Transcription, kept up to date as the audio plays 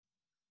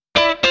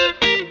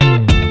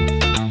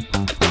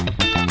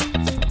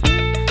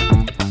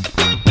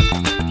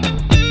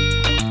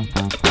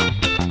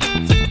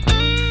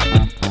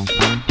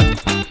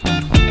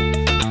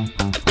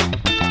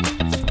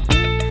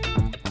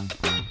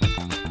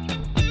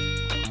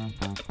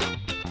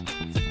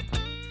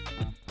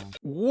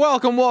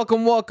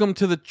Welcome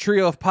to the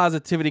Trio of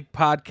Positivity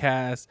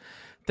podcast.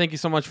 Thank you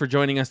so much for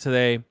joining us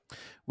today.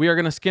 We are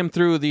going to skim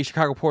through the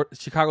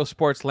Chicago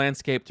sports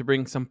landscape to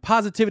bring some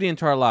positivity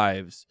into our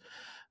lives.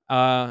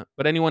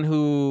 But anyone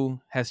who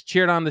has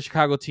cheered on the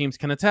Chicago teams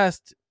can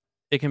attest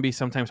it can be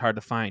sometimes hard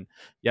to find.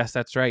 Yes,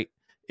 that's right.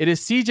 It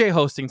is CJ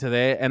hosting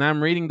today, and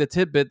I'm reading the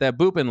tidbit that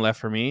Boopin left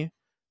for me.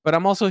 But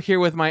I'm also here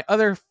with my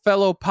other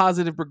fellow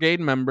Positive Brigade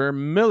member,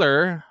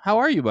 Miller. How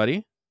are you,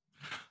 buddy?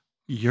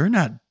 You're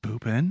not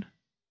booping.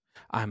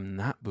 I'm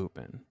not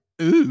Boopin.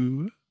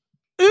 Ooh.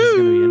 This is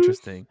going to be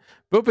interesting.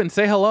 Boopin,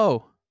 say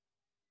hello.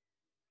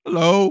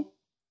 Hello.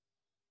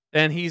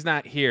 And he's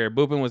not here.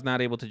 Boopin was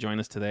not able to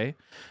join us today.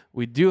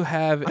 We do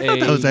have I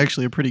thought that was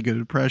actually a pretty good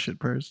impression,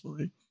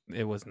 personally.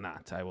 It was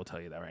not. I will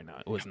tell you that right now.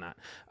 It was not.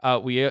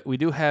 We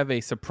do have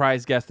a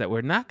surprise guest that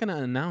we're not going to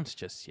announce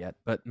just yet,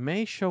 but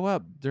may show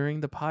up during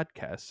the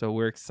podcast. So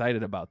we're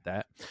excited about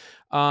that.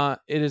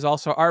 It is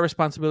also our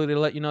responsibility to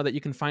let you know that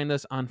you can find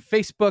us on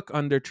Facebook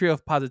under Trio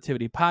of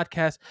Positivity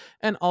Podcast,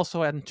 and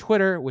also on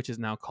Twitter, which is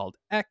now called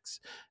X,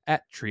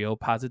 at Trio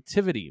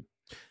Positivity.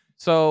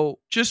 So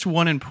just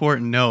one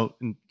important note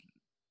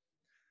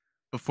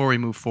before we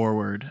move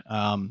forward.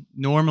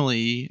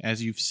 Normally,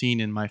 as you've seen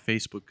in my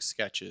Facebook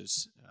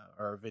sketches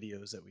or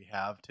videos that we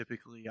have,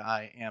 typically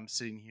I am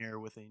sitting here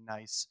with a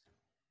nice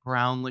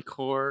brown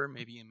liqueur,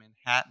 maybe a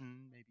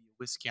Manhattan, maybe a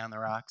whiskey on the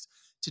rocks.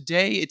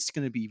 Today, it's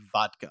going to be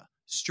vodka,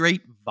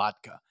 straight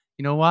vodka.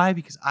 You know why?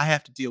 Because I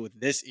have to deal with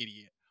this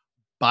idiot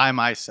by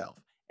myself.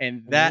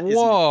 And that is an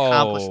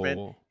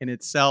accomplishment in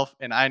itself,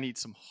 and I need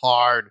some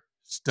hard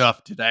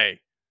stuff today.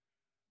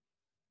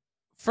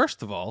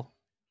 First of all,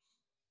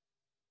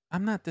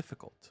 I'm not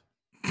difficult.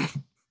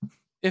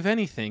 If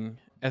anything,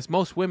 as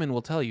most women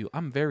will tell you,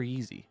 I'm very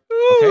easy.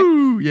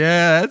 Ooh, okay?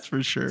 Yeah, that's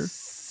for sure.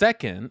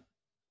 Second,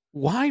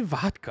 why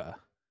vodka?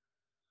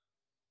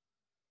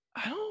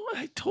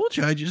 I told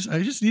you I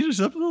just needed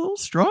something a little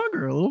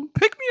stronger, a little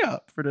pick me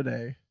up for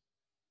today.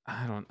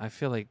 I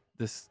feel like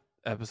this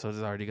episode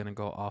is already going to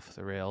go off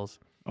the rails.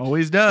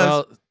 Always does.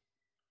 Well,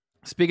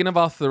 speaking of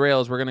off the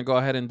rails, we're going to go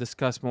ahead and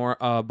discuss more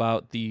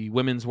about the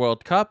Women's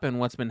World Cup and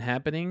what's been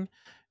happening.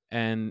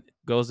 And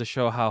goes to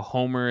show how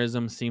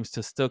homerism seems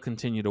to still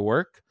continue to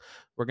work.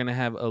 We're going to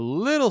have a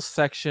little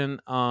section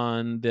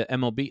on the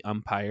MLB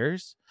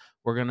umpires.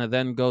 We're going to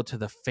then go to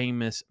the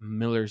famous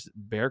Miller's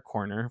Bear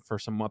Corner for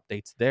some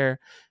updates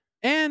there.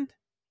 And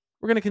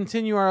we're going to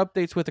continue our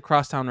updates with the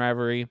crosstown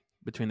rivalry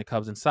between the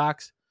Cubs and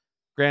Sox.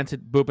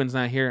 Granted, Boopin's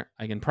not here.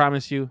 I can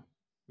promise you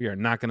we are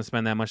not going to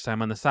spend that much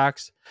time on the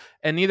Sox.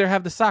 And neither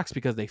have the Sox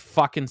because they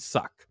fucking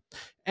suck.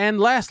 And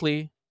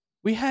lastly,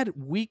 we had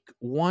week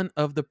 1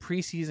 of the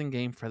preseason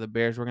game for the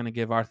Bears. We're going to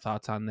give our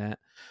thoughts on that.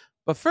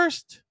 But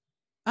first,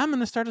 I'm going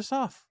to start us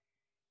off.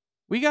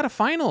 We got a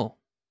final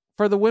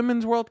for the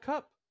Women's World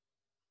Cup.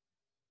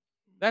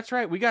 That's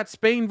right. We got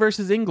Spain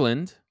versus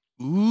England.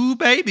 Ooh,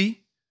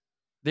 baby.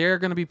 They're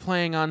going to be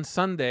playing on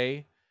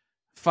Sunday,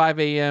 5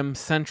 a.m.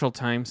 Central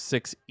Time,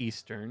 6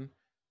 Eastern.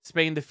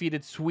 Spain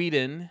defeated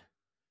Sweden,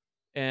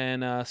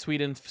 and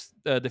Sweden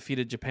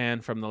defeated Japan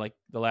from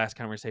the last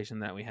conversation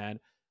that we had.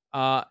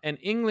 And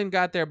England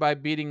got there by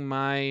beating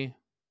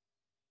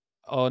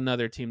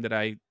another team that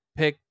I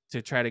picked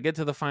to try to get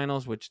to the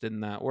finals, which did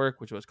not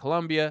work, which was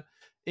Colombia.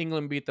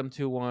 England beat them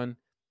 2-1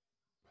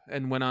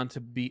 and went on to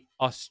beat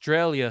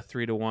Australia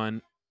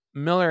 3-1.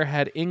 Miller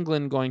had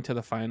England going to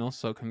the finals,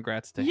 so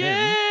congrats to him.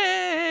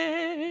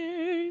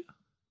 Yay!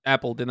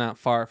 Apple did not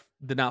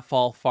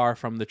fall far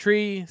from the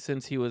tree,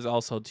 since he was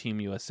also Team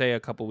USA a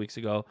couple weeks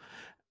ago,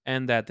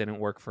 and that didn't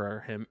work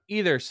for him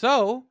either.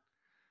 So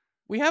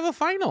we have a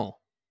final.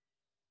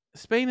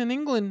 Spain and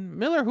England.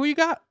 Miller, who you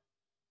got?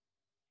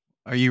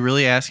 Are you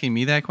really asking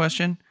me that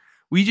question?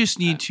 We just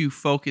need to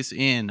focus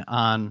in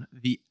on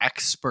the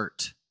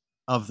expert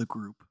of the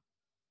group.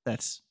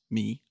 That's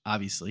me,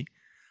 obviously,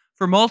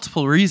 for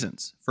multiple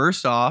reasons.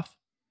 First off,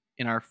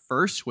 in our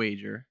first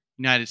wager,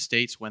 United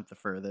States went the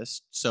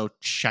furthest, so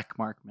check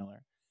mark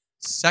Miller.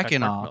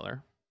 Second off,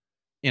 Miller.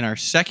 In our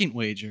second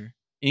wager,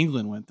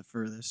 England went the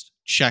furthest.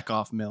 Check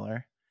off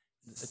Miller.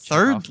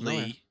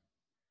 Thirdly,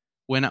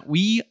 when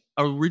we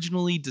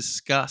originally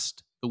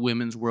discussed the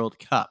Women's World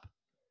Cup,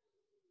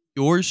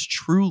 yours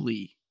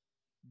truly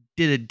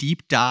did a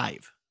deep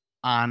dive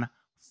on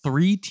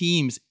 3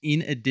 teams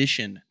in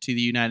addition to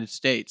the United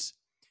States.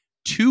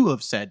 2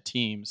 of said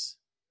teams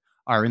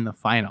are in the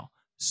final.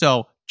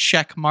 So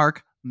check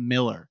mark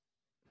Miller.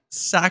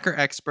 Soccer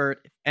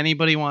expert. If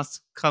anybody wants to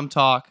come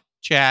talk,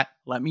 chat,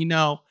 let me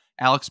know.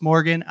 Alex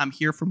Morgan, I'm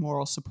here for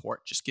moral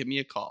support. Just give me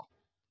a call.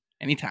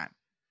 Anytime.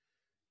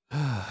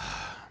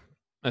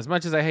 As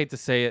much as I hate to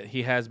say it,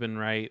 he has been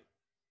right.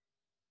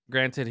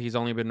 Granted, he's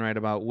only been right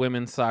about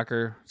women's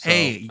soccer. So,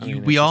 hey,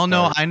 we all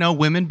know I know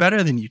women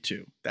better than you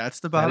two. That's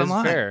the bottom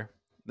line.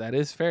 That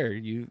is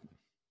fair.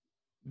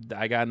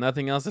 I got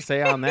nothing else to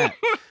say on that.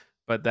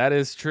 But that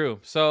is true.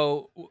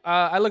 So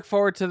I look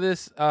forward to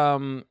this.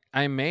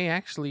 I may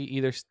actually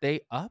either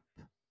stay up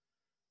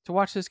to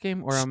watch this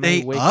game, or I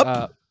may wake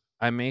up.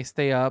 I may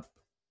stay up.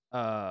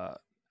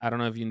 I don't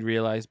know if you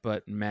realize,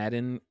 but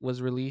Madden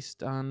was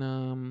released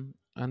on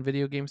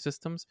video game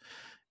systems.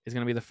 It's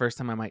gonna be the first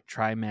time I might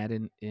try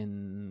Madden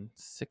in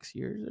 6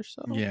 years or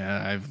so.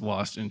 Yeah, I've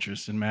lost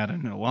interest in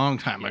Madden a long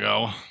time Yeah.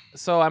 ago.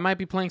 So I might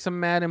be playing some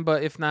Madden,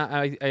 but if not,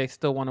 I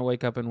still want to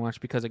wake up and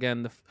watch because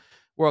again,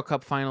 World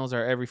Cup finals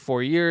are every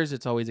 4 years.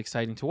 It's always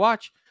exciting to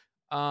watch.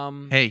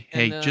 Hey,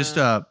 And just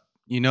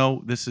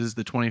this is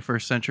the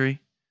 21st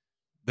century.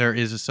 There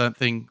is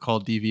something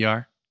called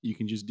DVR. You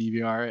can just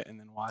DVR it and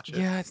then watch it.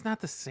 yeah, it's not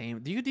the same.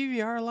 Do you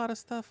DVR a lot of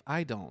stuff?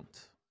 I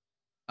don't.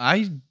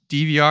 I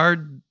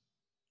DVR'd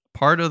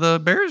part of the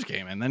Bears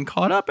game and then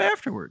caught up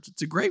afterwards.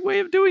 It's a great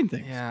way of doing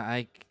things. Yeah,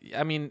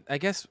 I mean, I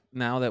guess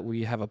now that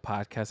we have a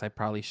podcast, I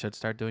probably should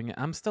start doing it.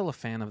 I'm still a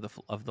fan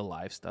of the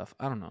live stuff.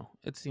 I don't know.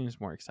 It seems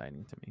more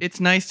exciting to me. It's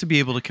nice to be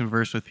able to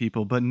converse with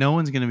people, but no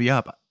one's going to be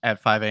up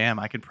at 5 a.m.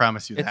 I can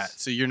promise you that.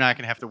 It's- So you're not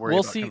going to have to worry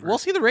We'll about see. conversing. We'll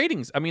see the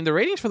ratings. I mean, the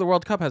ratings for the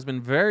World Cup has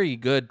been very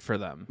good for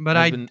them. But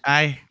Has been-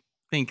 I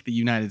think the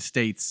United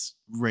States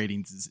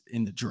ratings is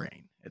in the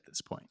drain at this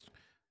point.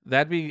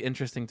 that'd be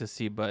interesting to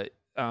see. But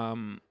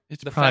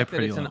It's the probably fact that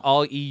pretty it's an low.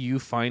 all EU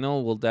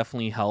final will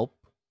definitely help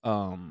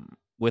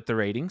with the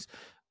ratings.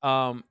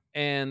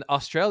 And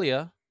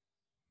Australia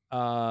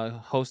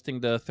hosting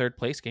the third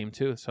place game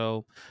too.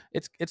 So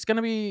it's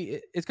gonna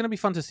be fun to see. It's gonna be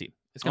fun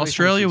to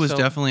Australia see. was So,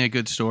 definitely a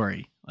good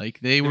story. Like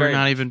they were very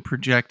not much. even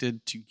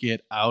projected to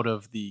get out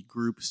of the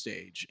group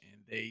stage,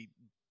 and they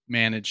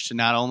managed to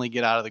not only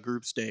get out of the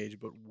group stage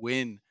but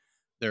win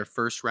their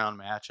first round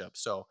matchup.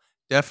 So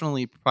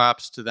definitely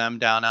props to them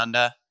down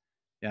under.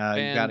 Yeah,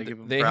 you got to and give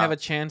them. they have a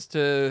chance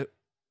to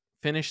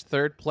finish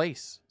third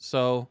place.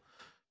 So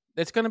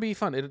it's gonna be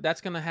fun.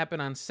 That's gonna happen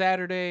on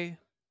Saturday,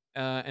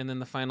 and then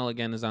the final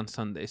again is on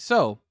Sunday.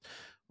 So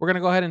we're gonna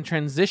go ahead and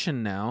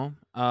transition now.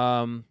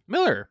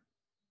 Miller,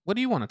 what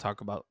do you want to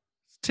talk about?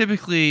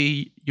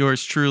 Typically,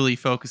 yours truly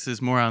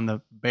focuses more on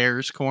the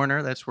Bears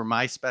corner. That's where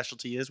my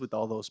specialty is with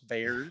all those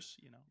Bears.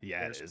 Yeah,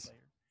 it Bears is.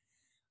 players.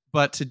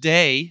 But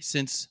today,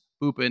 since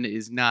Boopin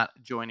is not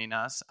joining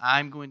us,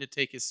 I'm going to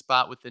take his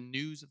spot with the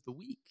news of the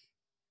week.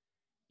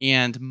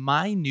 And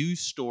my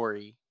news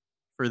story,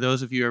 for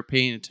those of you who are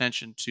paying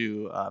attention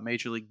to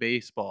Major League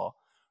Baseball,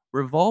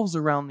 revolves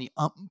around the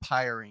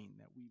umpiring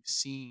that we've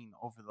seen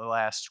over the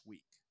last week.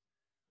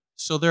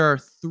 So there are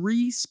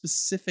 3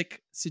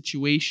 specific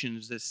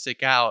situations that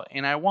stick out,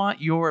 and I want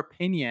your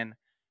opinion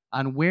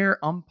on where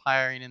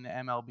umpiring in the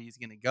MLB is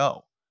going to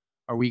go.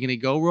 Are we going to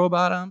go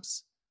robot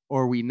umps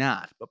or are we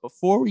not? But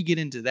before we get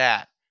into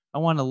that, I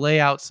want to lay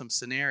out some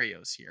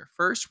scenarios here.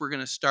 First, we're going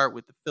to start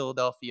with the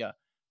Philadelphia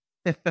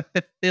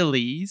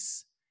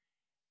Phillies.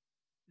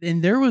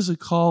 And there was a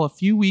call a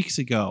few weeks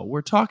ago.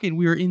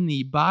 We were in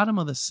the bottom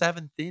of the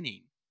 7th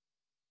inning.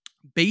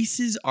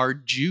 Bases are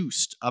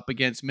juiced up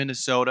against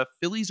Minnesota.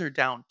 Phillies are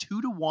down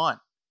 2-1.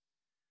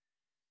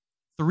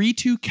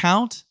 3-2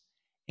 count,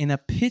 and a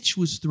pitch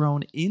was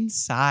thrown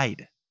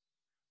inside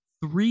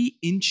 3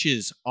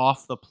 inches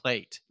off the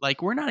plate.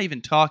 Like, we're not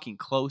even talking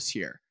close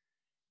here.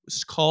 It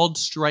was called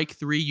strike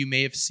 3. You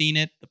may have seen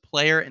it. The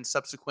player and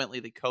subsequently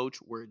the coach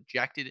were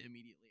ejected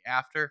immediately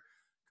after.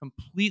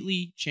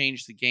 Completely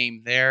changed the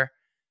game there.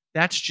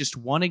 That's just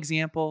one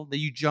example. Then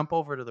you jump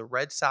over to the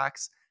Red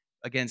Sox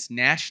against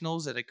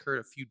Nationals that occurred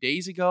a few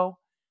days ago.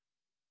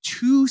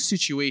 2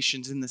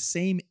 situations in the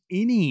same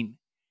inning.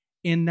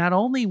 And not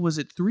only was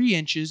it 3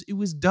 inches, it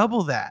was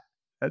double that.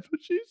 That's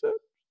what she said.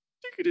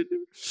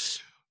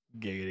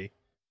 Giggity.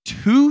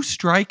 2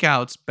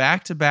 strikeouts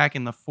back to back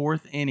in the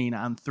 4th inning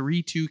on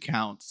 3-2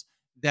 counts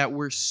that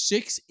were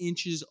 6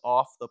 inches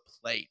off the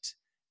plate.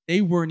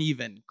 They weren't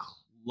even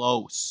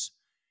close.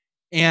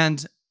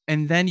 And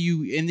then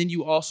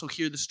you also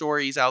hear the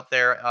stories out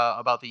there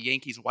about the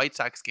Yankees White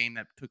Sox game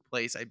that took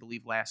place, I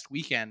believe, last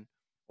weekend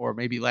or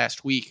maybe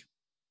last week,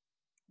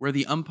 where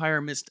the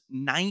umpire missed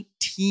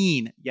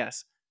 19.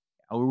 Yes,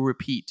 I will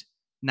repeat,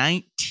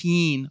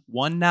 19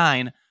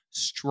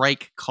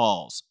 strike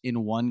calls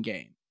in one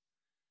game.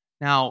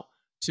 Now,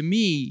 to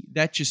me,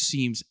 that just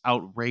seems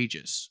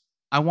outrageous.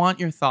 I want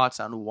your thoughts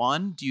on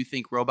 1, do you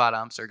think robot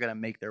umps are going to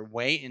make their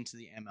way into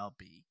the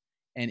MLB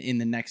and in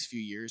the next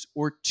few years?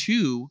 Or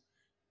 2,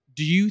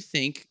 do you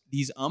think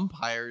these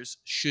umpires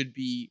should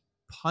be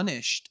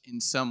punished in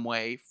some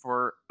way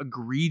for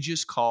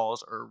egregious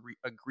calls or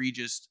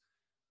egregious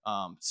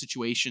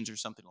situations or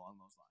something along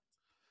those lines?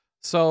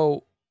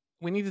 So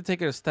we need to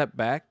take it a step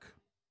back.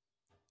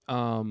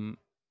 Um,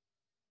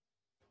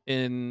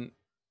 in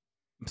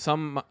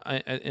some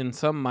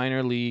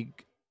minor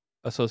league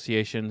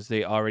associations,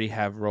 they already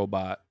have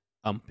robot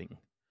umping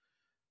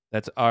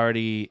that's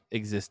already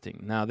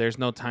existing. Now, there's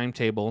no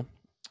timetable,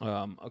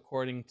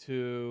 according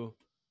to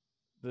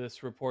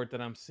this report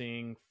that I'm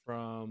seeing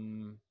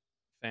from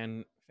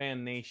Fan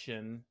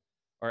Nation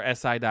or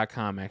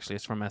SI.com. Actually,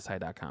 it's from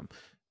SI.com.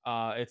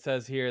 It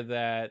says here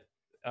that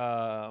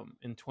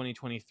in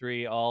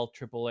 2023, all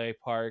AAA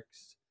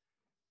parks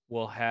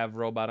will have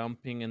robot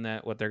umping, and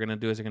that what they're going to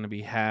do is they're going to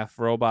be half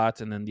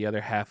robots, and then the other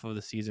half of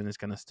the season is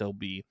going to still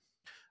be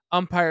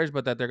umpires,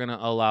 but that they're going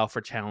to allow for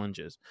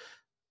challenges.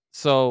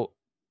 So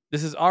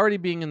this is already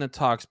being in the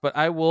talks, but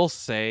I will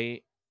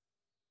say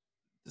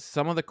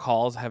some of the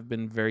calls have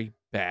been very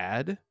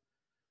bad.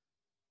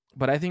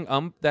 But I think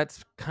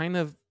that's kind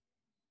of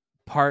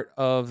part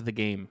of the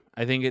game.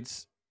 I think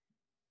it's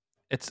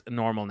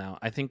normal now.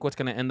 I think what's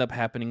going to end up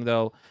happening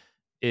though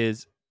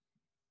is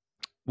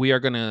we are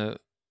going to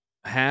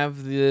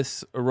have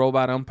this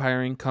robot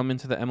umpiring come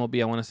into the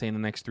MLB, I want to say in the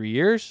next 3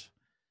 years.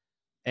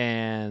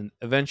 And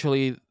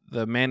eventually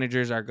the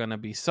managers are going to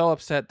be so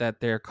upset that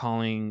they're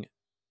calling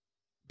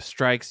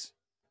strikes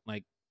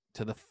like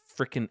to the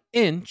freaking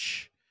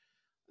inch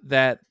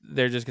that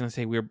they're just going to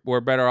say we're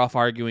better off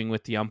arguing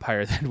with the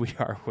umpire than we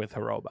are with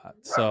a robot.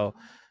 So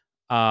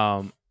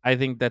I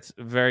think that's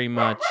very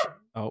much.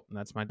 Oh,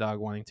 that's my dog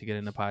wanting to get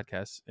in the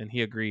podcast, and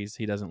he agrees.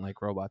 He doesn't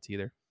like robots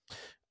either.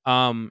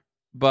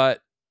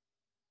 But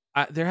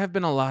there have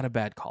been a lot of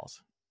bad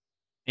calls,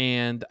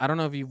 and I don't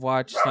know if you've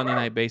watched Sunday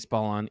Night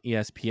Baseball on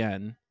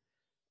ESPN.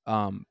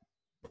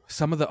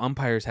 Some of the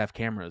umpires have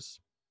cameras,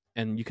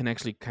 and you can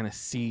actually kind of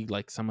see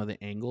like some of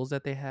the angles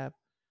that they have.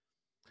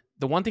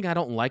 The one thing I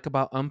don't like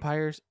about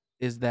umpires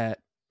is that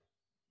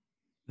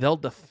they'll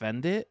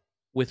defend it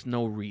with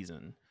no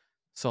reason.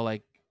 So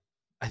like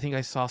I think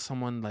I saw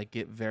someone like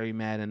get very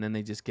mad and then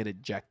they just get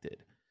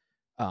ejected.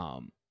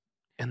 And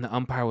the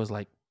umpire was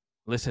like,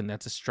 "Listen,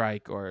 that's a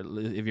strike, or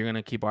if you're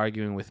gonna keep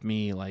arguing with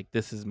me, like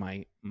this is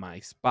my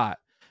spot."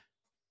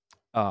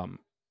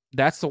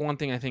 That's the one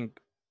thing I think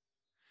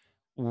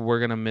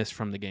we're gonna miss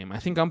from the game. I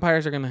think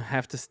umpires are gonna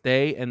have to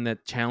stay, and the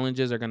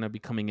challenges are gonna be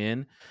coming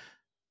in.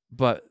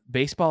 But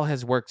baseball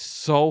has worked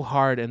so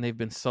hard, and they've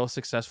been so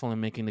successful in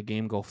making the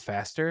game go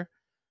faster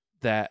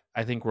that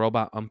I think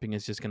robot umping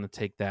is just gonna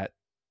take that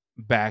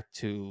back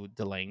to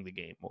delaying the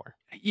game more.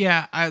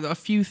 Yeah, a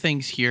few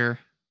things here.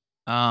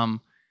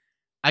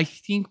 I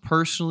think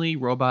personally,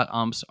 robot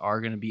umps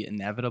are going to be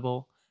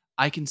inevitable.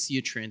 I can see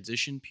a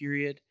transition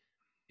period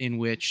in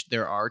which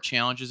there are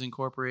challenges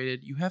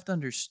incorporated. You have to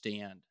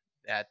understand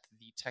that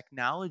the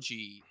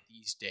technology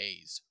these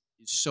days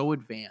is so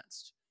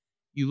advanced.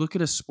 You look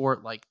at a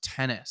sport like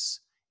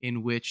tennis,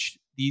 in which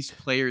these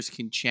players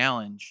can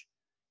challenge,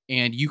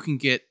 and you can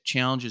get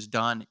challenges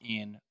done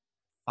in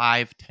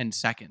 5-10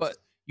 seconds. But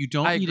you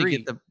don't I need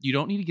agree.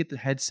 to get the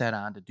headset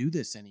on to do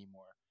this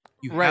anymore.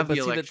 You Right, have but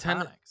the see,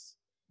 electronics.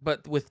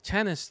 but with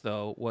tennis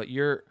though,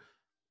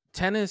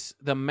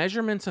 the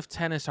measurements of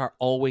tennis are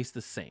always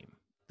the same.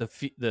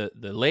 The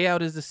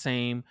layout is the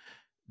same.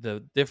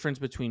 The difference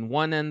between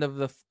one end of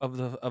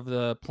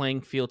the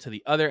playing field to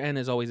the other end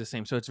is always the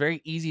same. So it's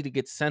very easy to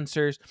get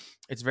sensors.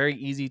 It's very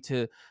easy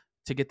to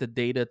get the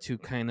data to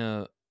kind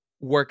of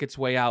work its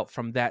way out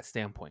from that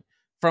standpoint.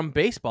 From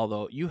baseball,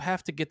 though, you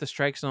have to get the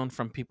strike zone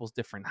from people's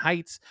different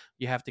heights.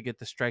 You have to get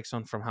the strike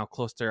zone from how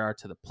close they are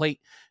to the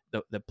plate,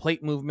 the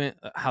plate movement,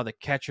 how the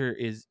catcher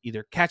is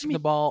either catching the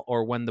ball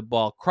or when the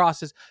ball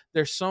crosses.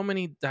 There's so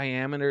many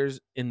diameters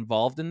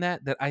involved in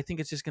that I think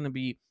it's just going to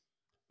be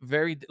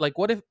very like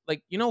what if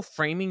like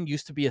framing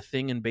used to be a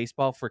thing in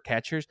baseball for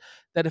catchers,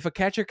 that if a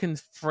catcher can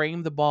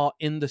frame the ball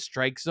in the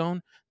strike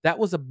zone, that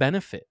was a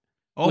benefit.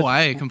 Oh,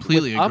 I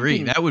completely agree.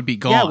 Umping, that would be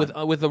yeah,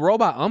 gone. with the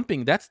robot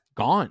umping, that's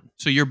gone.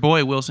 So your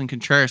boy Wilson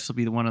Contreras will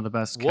be one of the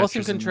best Wilson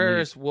catchers in the league.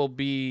 Contreras will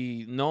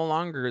be no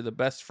longer the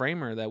best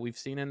framer that we've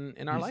seen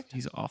in our lifetime.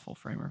 He's an awful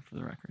framer, for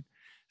the record.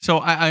 So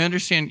I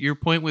understand your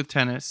point with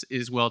tennis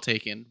is well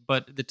taken,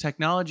 but the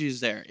technology is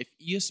there. If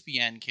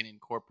ESPN can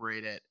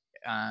incorporate it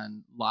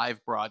on live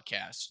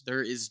broadcast,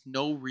 there is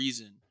no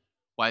reason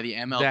why the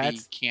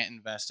MLB can't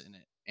invest in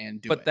it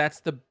and do it. But that's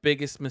the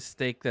biggest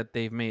mistake that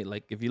they've made.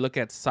 Like if you look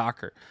at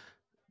soccer,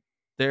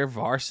 their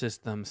VAR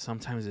system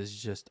sometimes is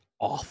just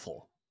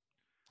awful.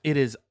 It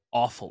is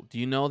awful. Do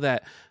you know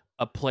that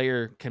a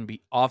player can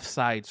be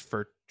offsides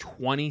for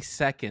 20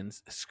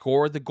 seconds,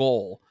 score the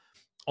goal,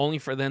 only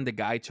for then the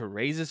guy to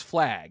raise his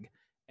flag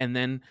and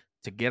then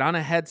to get on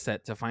a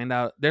headset to find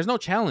out there's no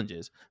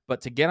challenges, but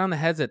to get on the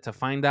headset to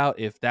find out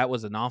if that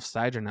was an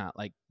offside or not?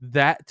 Like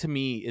that to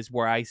me is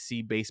where I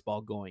see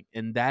baseball going,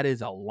 and that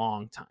is a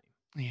long time.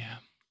 Yeah.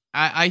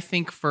 I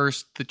think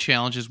first the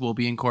challenges will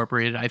be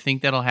incorporated. I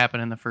think that'll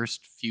happen in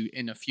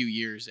a few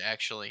years,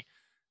 actually.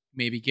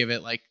 Maybe give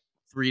it like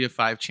 3 to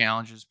 5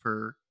 challenges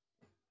per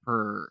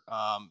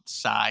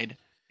side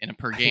and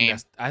per game.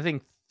 I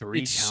think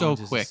 3 it's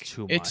challenges so quick. Is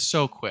too much. It's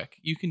so quick.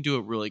 You can do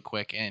it really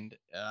quick, and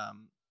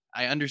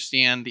I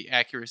understand the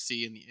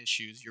accuracy and the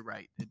issues. You're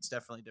right. It's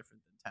definitely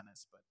different than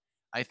tennis, but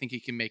I think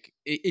it can make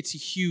it's a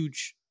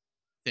huge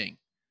thing.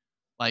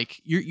 Like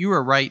you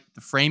are right.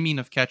 The framing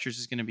of catchers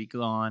is going to be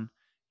gone.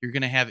 You're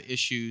going to have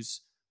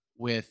issues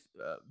with,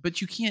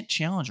 but you can't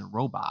challenge a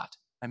robot.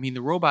 I mean,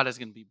 the robot is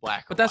going to be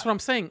black. But that's what I'm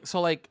saying.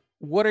 So, like,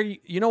 what are you?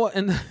 You know what?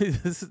 And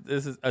this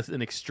is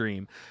an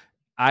extreme.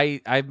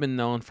 I've been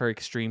known for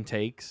extreme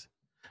takes,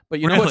 but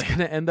you know what's going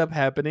to end up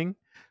happening?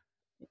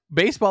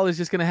 Baseball is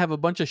just going to have a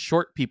bunch of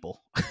short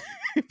people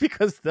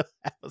because they'll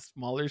have a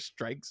smaller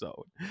strike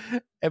zone,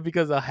 and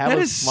because they'll have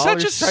a smaller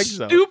strike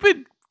zone.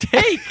 Stupid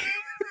take.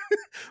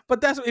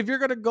 But that's if you're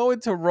going to go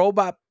into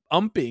robot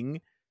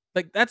umping,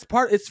 Like that's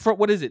part. It's for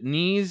what is it?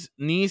 Knees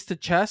to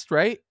chest,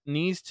 right?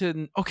 Knees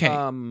to Okay.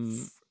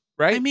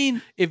 right. I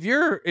mean, if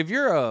you're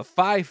a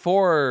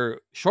 5'4"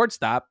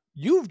 shortstop,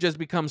 you've just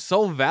become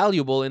so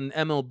valuable in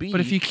MLB. but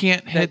if you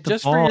can't that hit the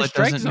just for your ball, it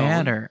strike doesn't zone,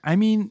 matter. I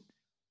mean,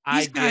 I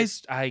these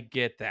guys,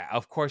 get that.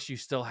 Of course, you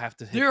still have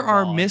to hit there the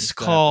are ball and you missed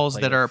still have to calls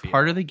play that the are a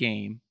part of field. the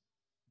game.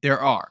 There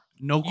are.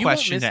 No You won't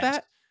question miss asked.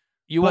 that.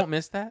 You But- won't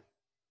miss that.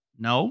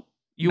 No.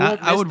 You Not-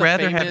 won't miss I would the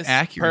rather have famous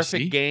accuracy.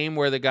 perfect game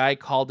where the guy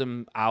called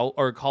him out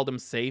or called him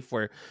safe,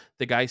 where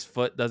the guy's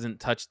foot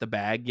doesn't touch the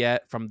bag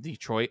yet from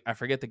Detroit. I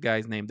forget the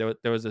guy's name. There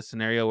was a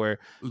scenario where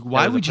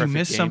Why was a would you perfect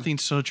miss game. something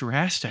so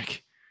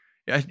drastic?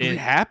 It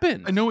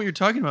happened. I know what you're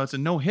talking about. It's a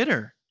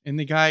no-hitter. And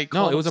the guy No,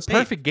 called it was him a safe.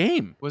 perfect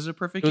game. Was it a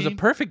perfect It was game? a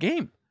perfect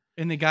game.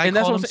 And the guy And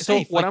that's called what him I'm saying.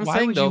 So safe. what Like, I'm why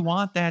saying, would though- you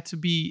want that to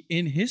be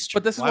in history?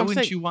 But this is why what I'm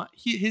wouldn't saying. you want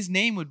his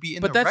name would be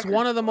in But the that's record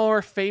one of the book.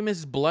 more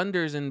famous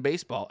blunders in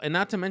baseball. And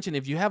not to mention,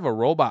 if you have a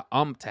robot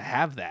to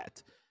have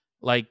that,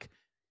 like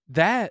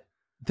that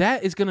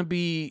is going to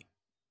be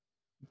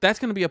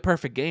a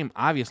perfect game,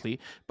 obviously.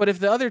 But if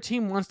the other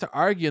team wants to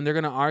argue and they're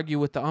going to argue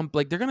with the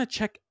like they're going to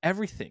check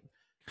everything.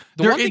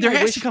 There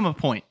has to come a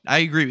point. I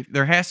agree with you.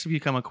 There has to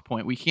become a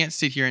point. We can't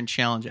sit here and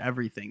challenge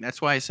everything.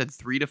 That's why I said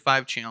 3 to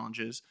 5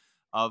 challenges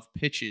of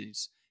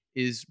pitches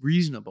is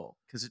reasonable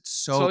because it's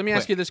so let me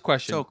ask you this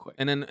question. So quick.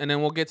 And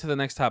then we'll get to the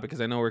next topic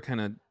because I know we're kind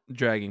of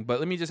dragging. But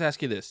let me just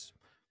ask you this.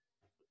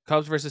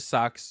 Cubs versus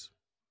Sox,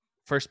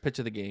 first pitch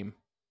of the game,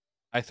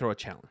 I throw a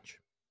challenge.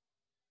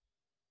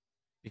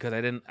 Because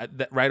I didn't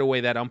right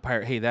away that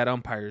umpire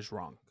is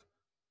wrong.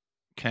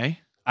 Okay.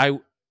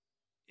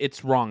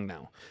 It's wrong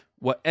now.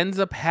 What ends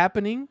up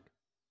happening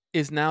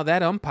is now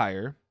that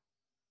umpire,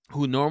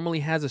 who normally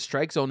has a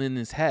strike zone in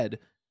his head,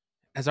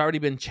 has already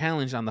been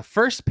challenged on the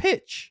first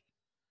pitch.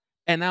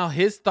 And now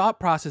his thought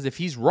process, if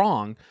he's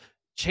wrong,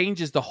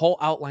 changes the whole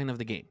outline of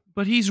the game.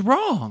 But he's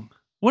wrong.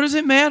 What does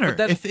it matter?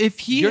 If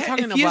he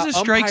has a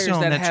strike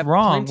zone that that's have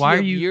wrong, plenty why are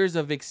of you years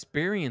of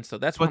experience though?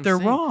 That's what But they're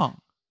saying.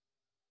 wrong.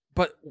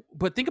 But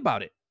think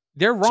about it.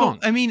 They're wrong.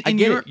 So, I mean, in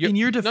your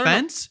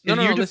defense,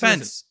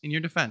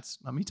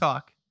 let me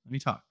talk.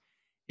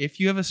 If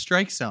you have a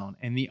strike zone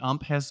and the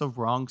ump has the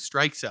wrong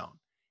strike zone,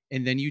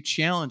 and then you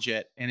challenge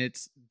it and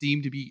it's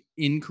deemed to be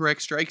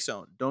incorrect strike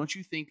zone, don't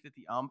you think that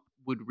the ump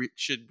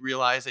should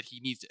realize that he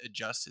needs to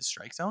adjust his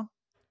strike zone?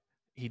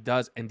 He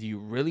does. And do you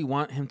really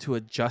want him to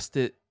adjust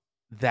it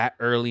that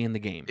early in the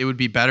game? It would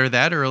be better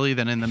that early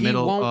than in the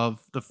middle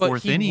of the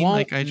fourth inning,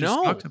 like I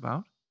just talked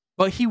about.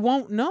 But he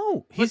won't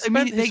know. He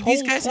spent his these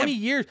whole guys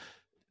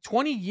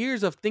 20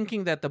 years of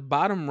thinking that the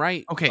bottom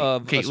right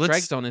of a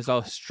strike zone is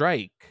a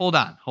strike. Hold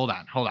on.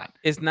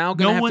 Is now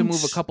going to have to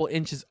move a couple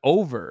inches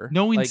over.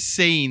 No one's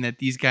saying that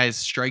these guys'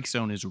 strike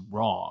zone is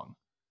wrong.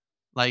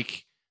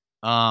 Like,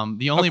 the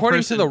only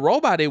according to the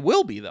robot, it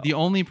will be though. The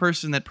only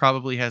person that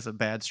probably has a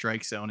bad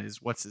strike zone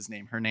is what's his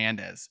name,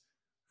 Hernandez.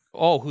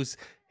 Oh,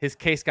 his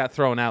case got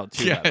thrown out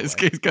too. Yeah, he's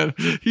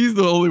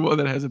the only one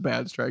that has a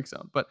bad strike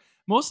zone. But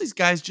most of these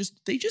guys just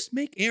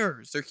make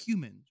errors. They're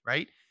human,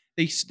 right?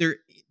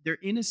 They're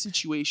in a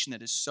situation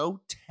that is so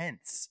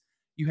tense.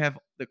 You have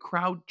the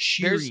crowd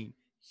cheering,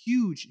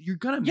 huge. You're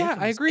gonna make a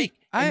mistake. I agree.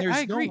 And there's I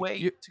agree. no way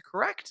to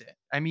correct it.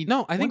 I mean,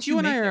 no, I think you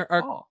and I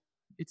are.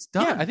 It's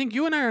done. Yeah, I think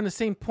you and I are on the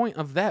same point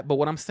of that. But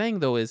what I'm saying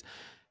though is,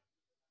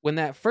 when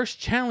that first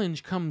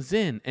challenge comes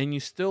in and you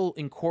still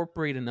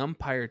incorporate an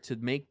umpire to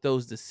make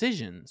those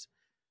decisions,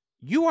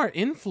 you are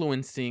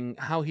influencing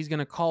how he's going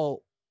to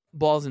call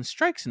balls and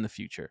strikes in the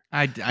future.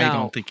 I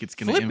don't think it's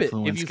going to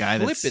influence guy.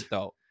 Flip it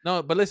though.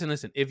 No, but listen.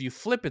 If you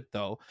flip it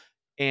though,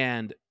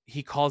 and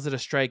he calls it a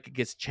strike, it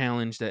gets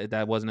challenged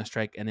that wasn't a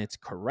strike, and it's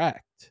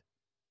correct.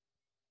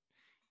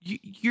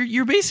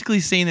 You're basically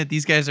saying that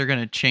these guys are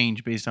going to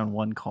change based on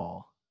one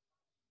call.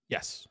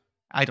 Yes.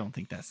 I don't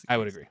think that's the case. I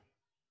would agree.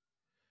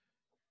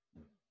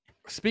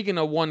 Speaking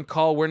of one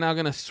call, we're now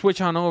going to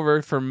switch on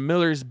over for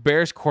Miller's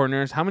Bears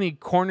corners. How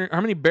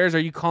many Bears are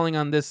you calling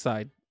on this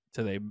side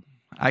today?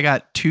 I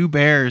got 2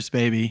 Bears,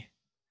 baby.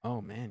 Oh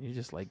man, you're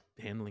just like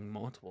handling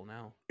multiple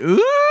now.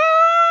 Ooh,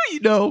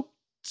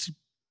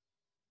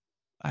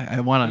 I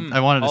wanted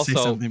to say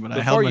something, but I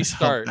held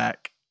myself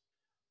back.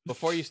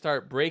 Before you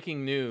start,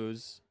 breaking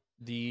news.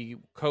 The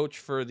coach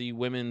for the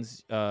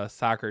women's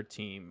soccer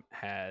team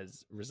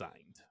has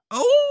resigned.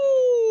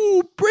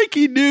 Oh,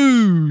 breaking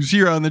news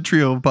here on the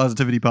Trio of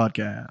Positivity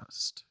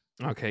podcast.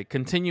 Okay,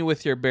 continue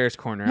with your Bears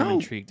corner. I'm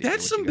intrigued.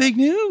 That's some big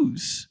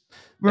news.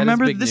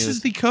 Remember, this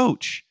is the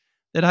coach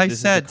that I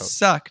said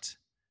sucked.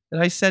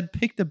 That I said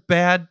picked a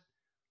bad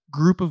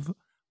group of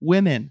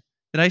women.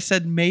 That I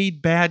said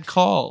made bad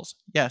calls.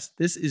 Yes,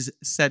 this is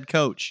said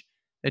coach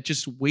that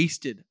just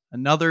wasted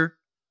another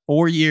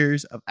 4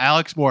 years of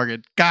Alex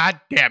Morgan. God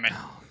damn it.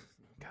 Oh,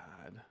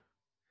 God.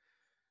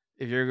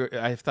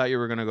 I thought you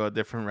were going to go a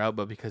different route,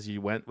 but because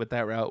you went with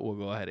that route, we'll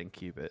go ahead and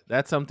keep it.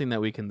 That's something that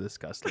we can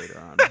discuss later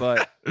on.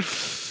 But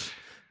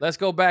let's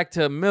go back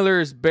to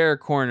Miller's Bear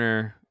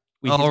corner.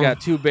 He's got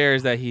 2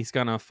 Bears that he's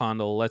going to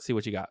fondle. Let's see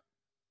what you got.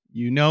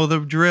 You know the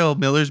drill.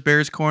 Miller's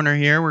Bears corner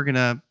here. We're going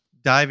to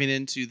diving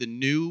into the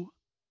new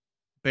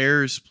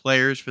Bears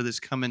players for this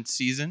coming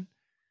season.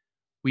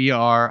 We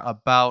are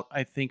about,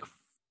 I think,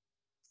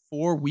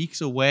 4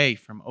 weeks away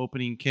from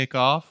opening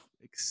kickoff.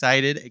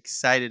 Excited,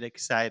 excited,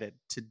 excited.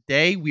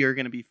 Today, we are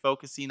going to be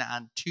focusing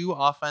on two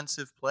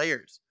offensive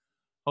players,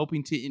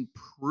 hoping to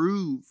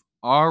improve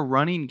our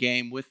running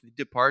game with the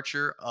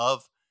departure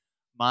of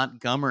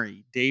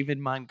Montgomery, David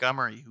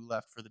Montgomery, who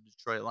left for the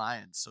Detroit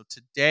Lions. So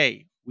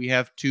today, we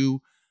have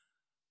two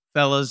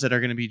fellas that are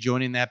going to be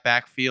joining that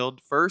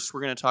backfield. First,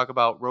 we're going to talk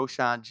about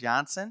Roschon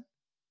Johnson.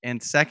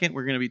 And second,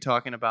 we're going to be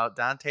talking about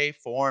D'Onta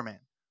Foreman,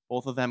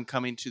 both of them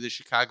coming to the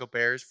Chicago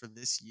Bears for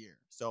this year.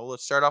 So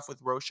let's start off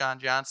with Roschon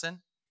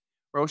Johnson.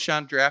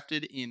 Roschon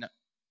drafted in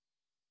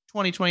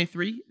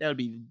 2023.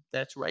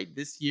 That's right,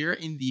 this year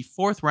in the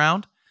 4th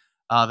round.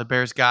 The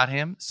Bears got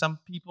him. Some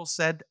people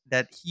said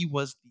that he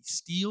was the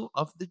steal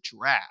of the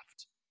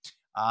draft.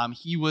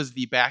 He was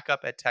the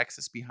backup at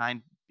Texas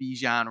behind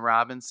Bijan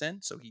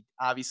Robinson. So he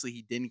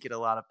didn't get a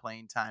lot of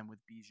playing time with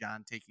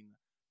Bijan taking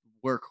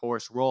the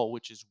workhorse role,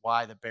 which is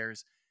why the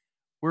Bears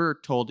were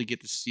told to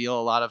get the steal.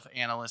 A lot of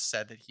analysts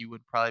said that he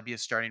would probably be a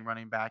starting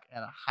running back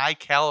at a high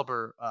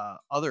caliber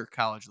other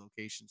college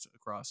locations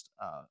across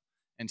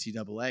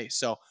NCAA.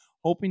 So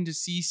hoping to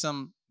see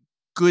some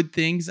good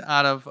things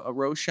out of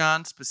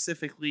Roschon,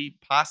 specifically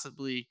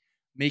possibly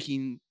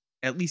making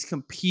at least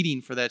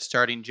competing for that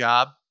starting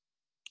job.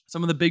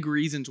 Some of the big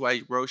reasons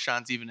why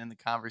Roschon's even in the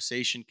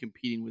conversation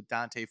competing with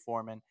D'Onta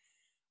Foreman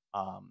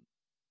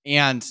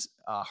and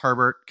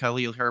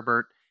Khalil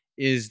Herbert,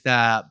 is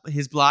that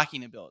his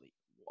blocking ability.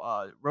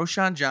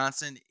 Roschon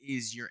Johnson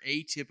is your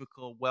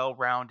atypical,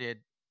 well-rounded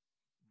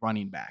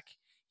running back.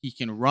 He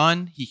can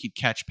run, he can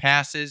catch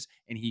passes,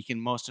 and he can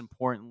most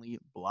importantly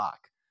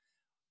block.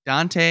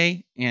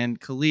 D'Onta and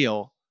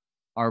Khalil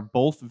are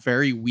both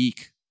very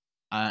weak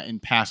in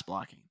pass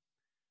blocking.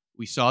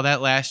 We saw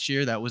that last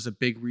year. That was a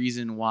big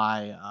reason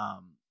why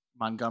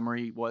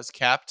Montgomery was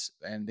kept,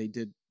 and they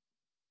did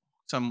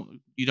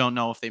some. You don't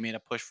know if they made a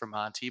push for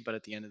Monty, but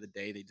at the end of the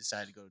day, they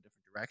decided to go a different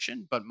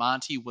direction. But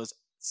Monty was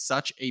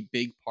such a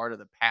big part of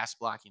the pass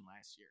blocking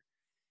last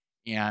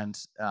year, and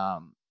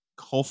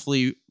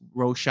hopefully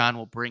Roschon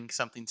will bring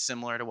something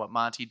similar to what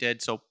Monty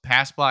did. So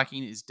pass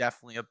blocking is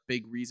definitely a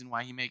big reason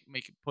why he make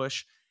a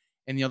push.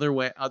 And the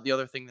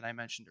other thing that I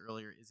mentioned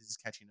earlier is his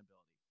catching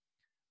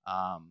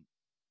ability.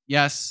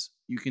 Yes,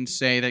 you can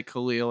say that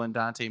Khalil and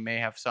D'Onta may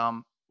have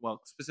some.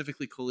 Well,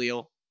 specifically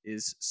Khalil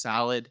is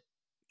solid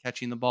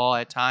catching the ball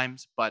at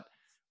times, but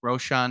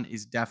Roschon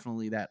is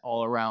definitely that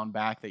all-around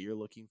back that you're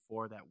looking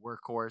for, that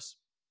workhorse.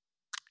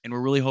 And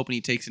we're really hoping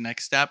he takes the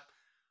next step.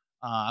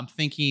 I'm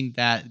thinking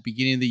that at the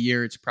beginning of the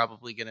year, it's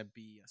probably going to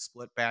be a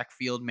split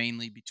backfield,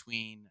 mainly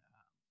between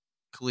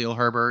Khalil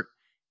Herbert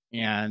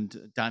and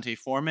D'Onta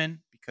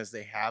Foreman, because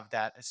they have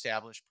that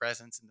established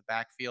presence in the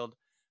backfield.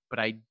 But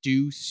I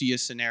do see a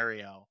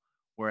scenario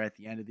where at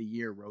the end of the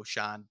year,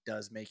 Roschon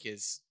does make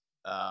his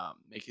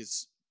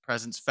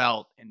presence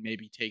felt and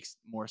maybe takes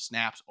more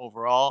snaps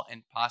overall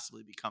and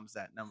possibly becomes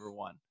that number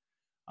one.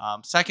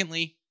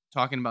 Secondly,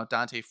 talking about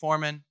D'Onta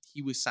Foreman,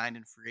 he was signed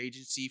in free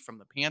agency from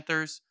the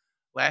Panthers.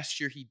 Last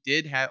year, he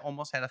did have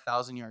almost had a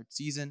 1,000-yard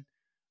season.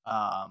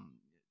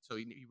 So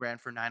he ran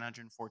for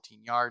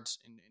 914 yards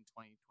in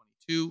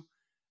 2022.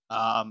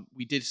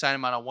 We did sign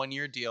him on a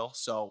 1-year deal,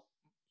 so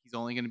he's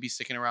only going to be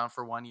sticking around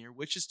for 1 year,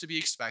 which is to be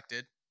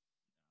expected.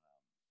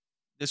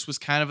 This was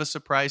kind of a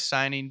surprise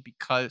signing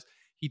because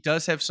he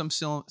does have some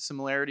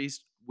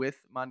similarities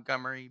with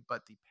Montgomery,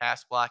 but the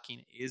pass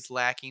blocking is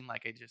lacking,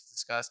 like I just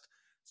discussed.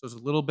 So I was a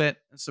little bit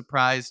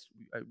surprised.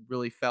 I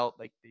really felt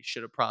like they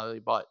should have probably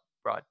brought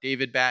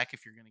David back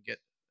if you're going to get a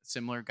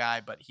similar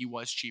guy, but he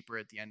was cheaper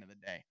at the end of the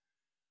day.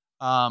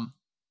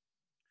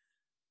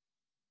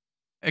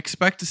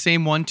 Expect the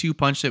same 1-2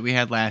 punch that we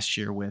had last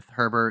year with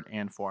Herbert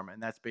and Foreman.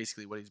 That's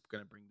basically what he's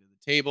going to bring to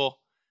the table.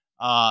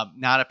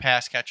 Not a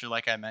pass catcher,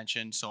 like I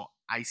mentioned. So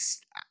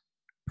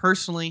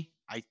personally,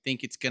 I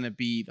think it's going to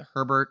be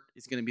Herbert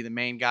is going to be the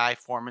main guy.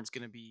 Foreman's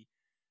going to be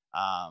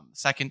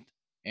second,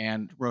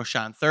 and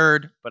Roschon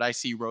third. But I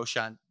see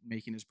Roschon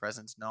making his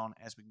presence known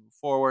as we move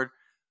forward.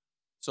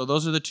 So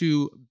those are the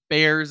two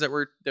Bears that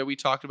we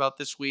talked about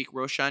this week: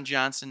 Roschon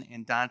Johnson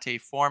and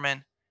D'Onta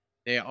Foreman.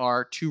 They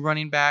are two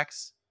running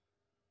backs.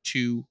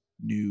 Two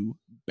new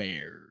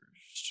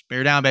Bears.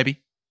 Bear down,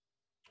 baby.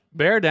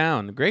 Bear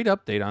down. Great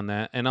update on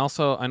that. And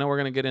also, I know we're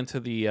going to get into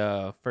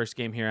the first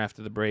game here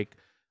after the break.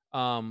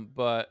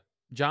 But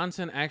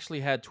Johnson actually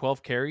had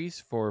 12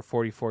 carries for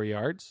 44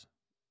 yards,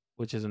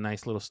 which is a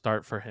nice little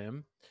start for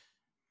him.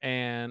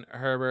 And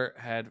Herbert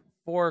had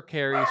 4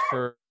 carries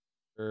for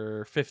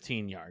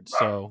 15 yards.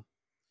 So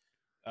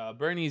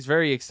Bernie's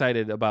very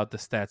excited about the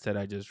stats that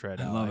I just read.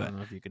 I love it. Don't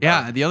know if you could.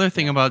 Yeah, the other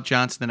thing about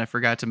Johnson that I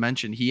forgot to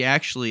mention, he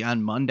actually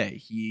on Monday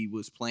he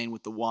was playing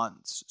with the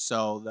ones.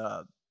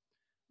 So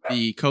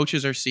the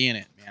coaches are seeing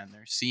it, man.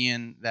 They're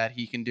seeing that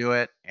he can do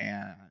it,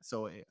 and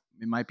so it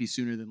might be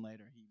sooner than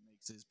later he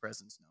makes his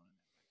presence known.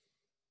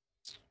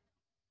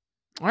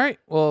 All right.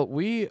 Well,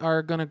 we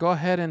are going to go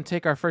ahead and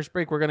take our first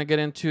break. We're going to get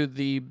into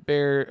the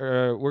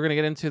we're going to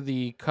get into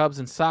the Cubs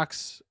and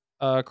Sox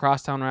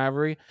crosstown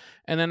rivalry,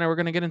 and then we're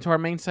gonna get into our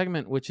main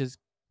segment, which is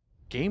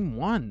Game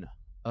 1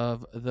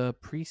 of the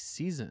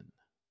preseason.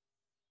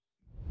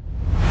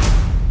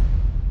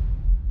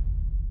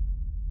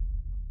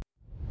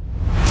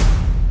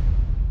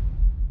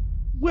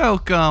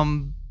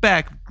 Welcome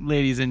back,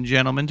 ladies and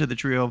gentlemen, to the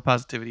Trio of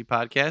Positivity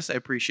podcast. I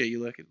appreciate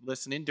you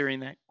listening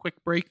during that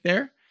quick break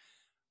there.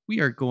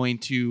 We are going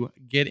to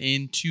get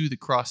into the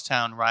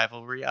crosstown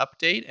rivalry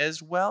update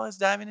as well as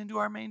diving into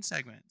our main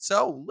segment.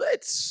 So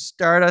let's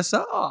start us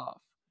off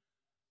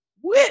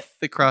with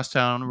the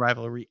crosstown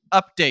rivalry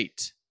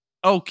update.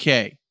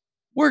 Okay,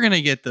 we're going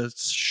to get the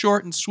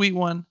short and sweet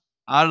one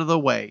out of the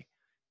way.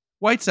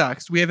 White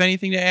Sox, do we have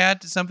anything to add?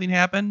 Did something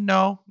happen?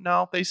 No,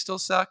 they still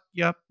suck.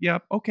 Yep.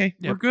 Okay,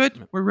 Yep. we're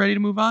good. We're ready to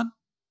move on.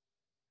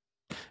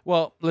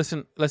 Well,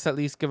 listen, let's at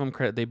least give them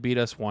credit. They beat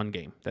us one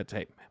game. That's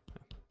it.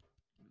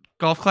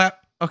 Golf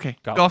clap. Okay,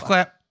 golf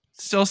clap.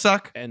 Still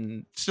suck.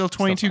 And still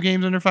 22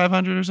 games under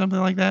 500 or something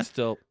like that.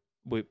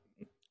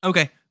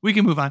 Okay, we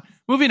can move on.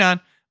 Moving on.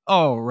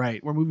 All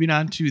right, we're moving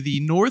on to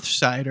the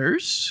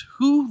Northsiders,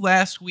 who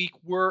last week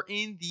were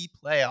in the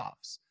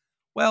playoffs.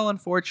 Well,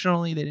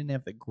 unfortunately, they didn't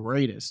have the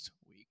greatest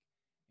week,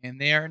 and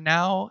they are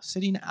now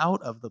sitting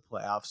out of the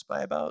playoffs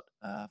by about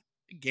a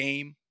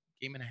game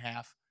and a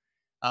half,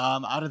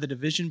 out of the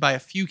division by a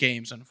few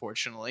games,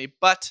 unfortunately.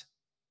 But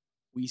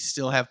we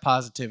still have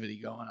positivity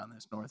going on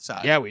this north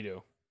side. Yeah, we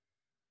do.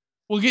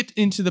 We'll get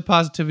into the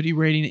positivity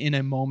rating in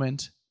a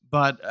moment,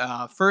 but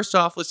first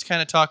off, let's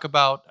kind of talk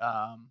about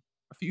a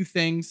few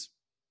things.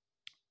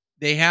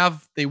 They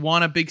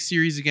won a big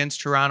series against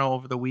Toronto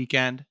over the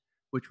weekend,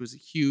 which was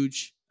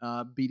huge.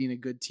 Beating a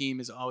good team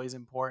is always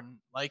important.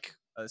 Like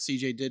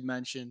CJ did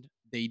mention,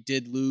 they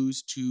did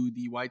lose to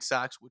the White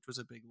Sox, which was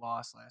a big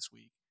loss last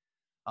week,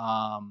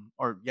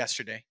 or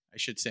yesterday, I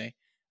should say.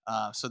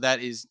 So that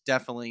is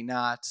definitely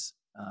not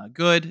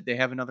good. They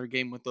have another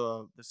game with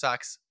the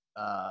Sox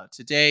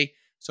today,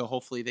 so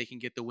hopefully they can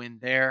get the win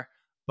there.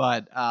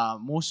 But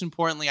most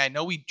importantly, I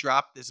know we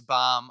dropped this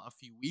bomb a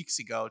few weeks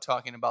ago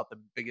talking about the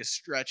biggest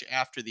stretch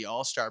after the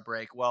All-Star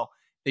break. Well,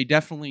 they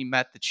definitely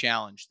met the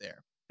challenge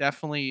there.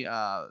 Definitely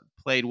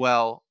played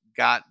well,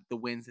 got the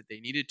wins that they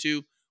needed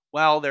to.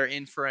 Well, they're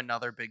in for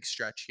another big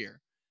stretch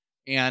here.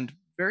 And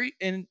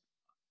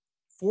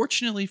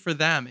fortunately for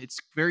them, it's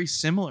very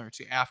similar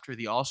to after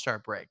the All-Star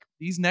break.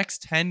 These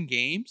next 10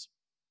 games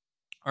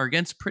are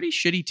against pretty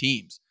shitty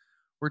teams.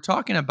 We're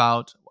talking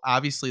about,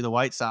 obviously, the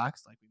White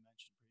Sox, like we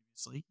mentioned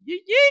previously.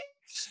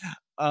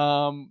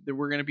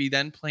 We're going to be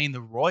then playing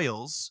the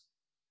Royals,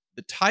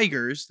 the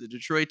Tigers, the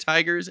Detroit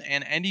Tigers,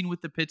 and ending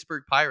with the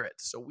Pittsburgh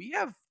Pirates. So we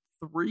have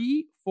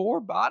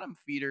 3-4 bottom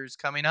feeders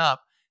coming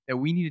up that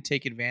we need to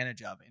take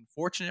advantage of. And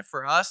fortunate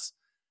for us,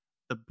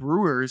 the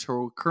Brewers,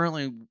 who are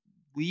currently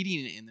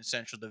leading in the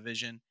Central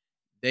Division,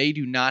 they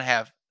do not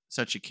have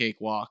such a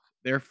cakewalk.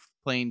 They're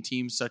playing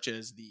teams such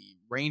as the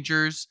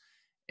Rangers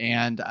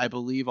and I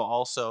believe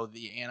also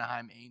the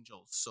Anaheim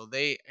Angels.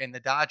 And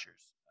the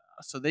Dodgers.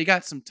 So they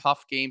got some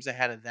tough games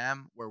ahead of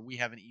them where we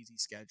have an easy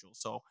schedule.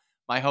 So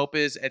my hope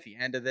is at the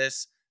end of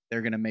this,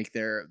 they're going to make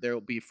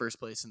they'll be first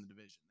place in the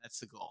division. That's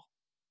the goal.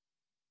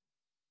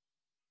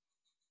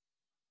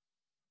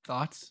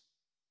 Thoughts?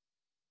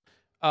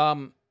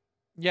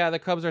 Yeah, the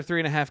Cubs are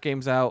 3.5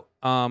 games out.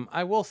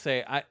 I will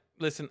say,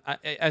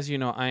 as you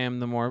know, I am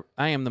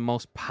the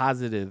most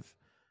positive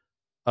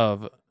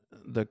of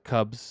the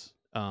Cubs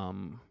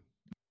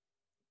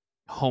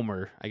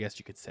homer, I guess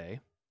you could say.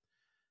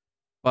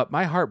 But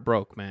my heart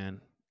broke,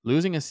 man.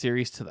 Losing a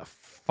series to the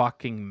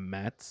fucking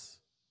Mets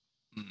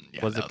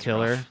was a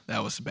killer. Rough.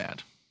 That was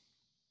bad.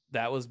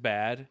 That was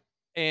bad.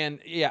 And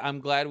yeah, I'm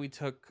glad we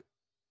took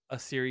a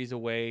series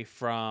away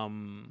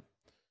from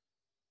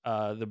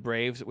the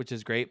Braves, which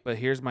is great. But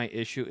here's my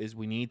issue is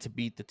we need to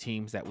beat the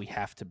teams that we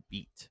have to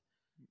beat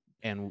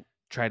and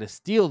try to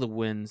steal the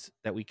wins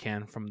that we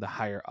can from the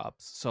higher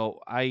ups.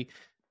 So I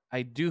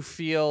do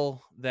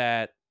feel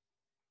that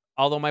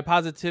although my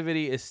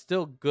positivity is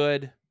still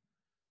good,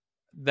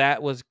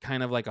 that was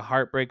kind of like a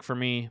heartbreak for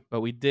me.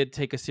 But we did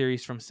take a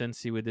series from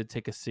Cincy. We did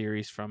take a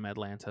series from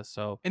Atlanta.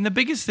 So, and the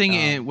biggest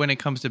thing when it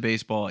comes to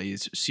baseball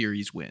is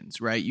series wins,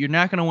 right? You're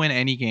not going to win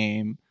any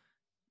game.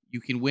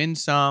 You can win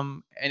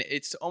some, and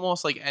it's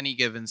almost like any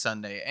given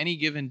Sunday. Any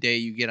given day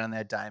you get on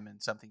that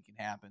diamond, something can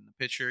happen.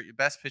 Your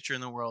best pitcher in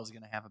the world is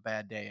going to have a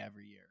bad day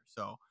every year.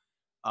 So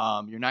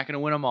you're not going to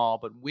win them all,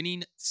 but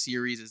winning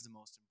series is the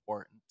most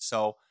important.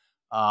 So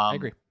I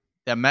agree.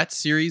 That Mets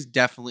series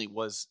definitely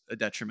was a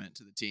detriment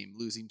to the team,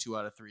 losing 2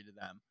 out of 3 to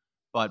them.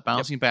 But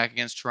bouncing back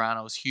against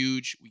Toronto is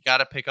huge. We got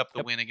to pick up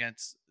the win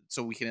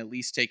so we can at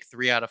least take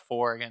 3 out of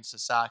 4 against the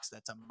Sox.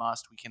 That's a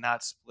must. We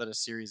cannot split a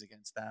series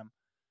against them.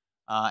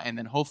 And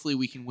then hopefully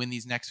we can win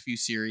these next few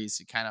series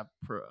to kind of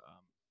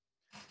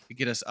to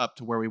get us up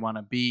to where we want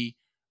to be.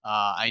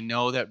 I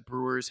know that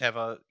Brewers have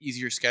a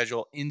easier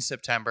schedule in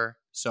September,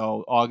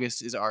 so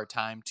August is our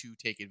time to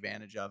take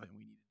advantage of, and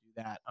we need to do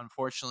that.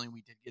 Unfortunately,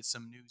 we did get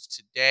some news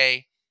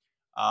today.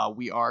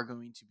 We are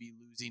going to be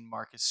losing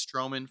Marcus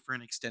Stroman for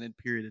an extended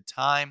period of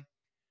time.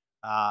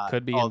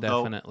 Could be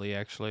Although, indefinitely,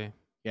 actually.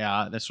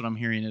 yeah, that's what I'm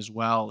hearing as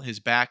well. His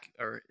back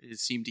or it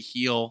seemed to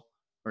heal,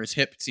 or his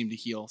hip seemed to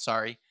heal.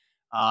 Sorry,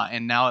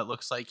 and now it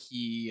looks like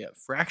he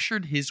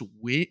fractured his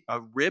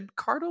rib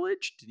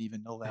cartilage. Didn't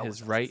even know that was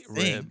His a right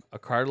thing. rib, a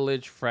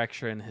cartilage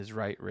fracture in his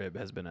right rib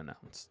has been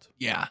announced.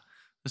 Yeah.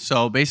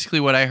 So basically,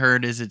 what I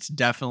heard is it's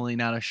definitely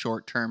not a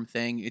short term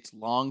thing. It's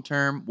long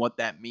term. What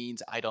that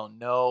means, I don't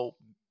know.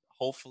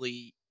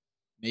 Hopefully,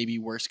 maybe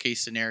worst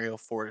case scenario,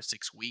 4 to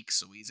 6 weeks.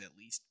 So he's at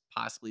least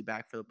possibly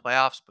back for the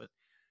playoffs. But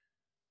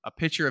a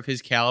pitcher of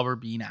his caliber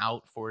being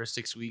out 4 to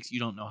 6 weeks,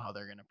 you don't know how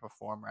they're going to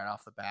perform right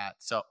off the bat.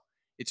 So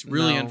it's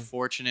really No,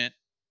 unfortunate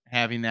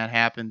having that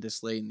happen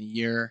this late in the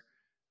year.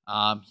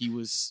 He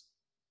was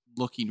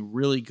looking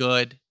really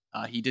good.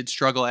 He did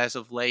struggle as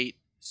of late.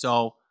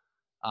 So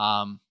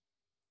um,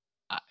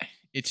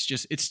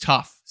 it's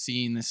tough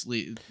seeing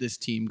this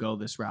team go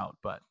this route.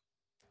 But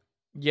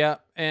yeah,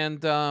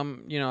 and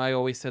I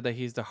always said that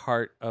he's the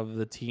heart of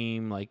the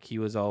team. Like, he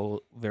was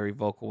all very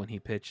vocal when he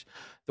pitched.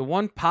 The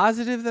one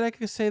positive that I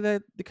could say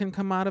that can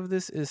come out of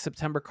this is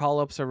September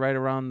call-ups are right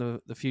around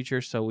the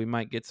future, so we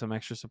might get some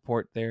extra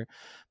support there.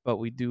 But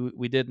we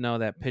did know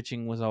that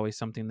pitching was always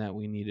something that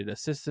we needed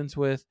assistance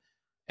with,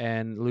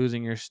 and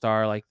losing your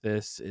star like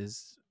this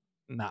is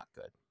not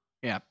good.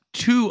 yeah,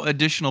 two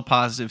additional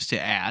positives to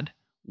add.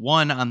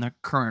 One on the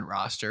current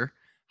roster,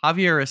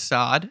 Javier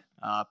Assad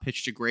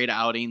pitched a great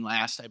outing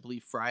last, I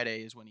believe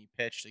Friday is when he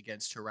pitched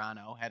against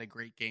Toronto. Had a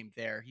great game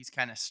there. He's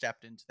kind of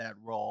stepped into that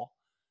role.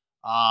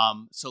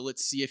 So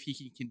let's see if he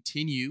can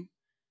continue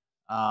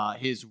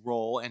his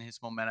role and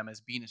his momentum as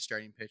being a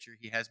starting pitcher.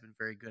 He has been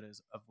very good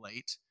as of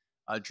late.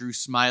 Drew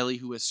Smiley,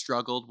 who has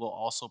struggled, will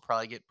also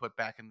probably get put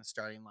back in the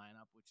starting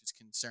lineup, which is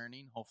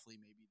concerning. Hopefully,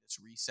 maybe this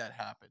reset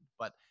happened.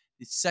 But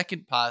the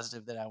second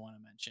positive that I want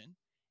to mention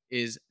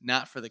is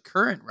not for the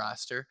current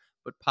roster,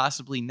 but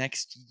possibly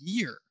next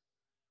year.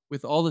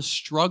 With all the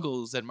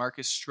struggles that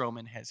Marcus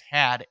Stroman has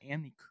had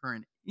and the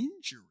current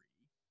injury,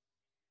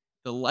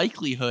 the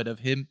likelihood of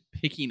him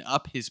picking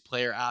up his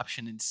player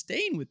option and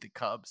staying with the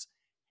Cubs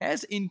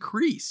has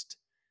increased.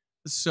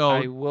 I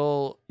So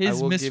will I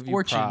his will give you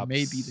misfortune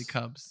may be the props.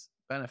 Cubs'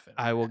 benefit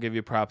on I will that. give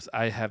you props.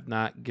 I have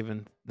not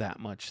given that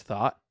much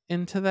thought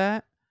into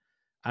that.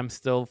 I'm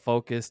still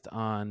focused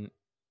on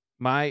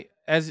my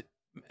as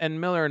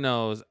and Miller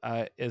knows,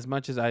 as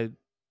much as I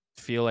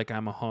feel like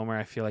I'm a homer,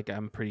 I feel like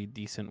I'm pretty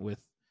decent with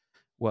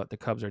what the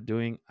Cubs are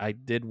doing. I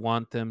did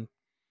want them,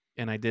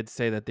 and I did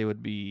say that they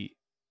would be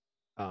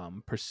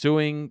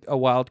pursuing a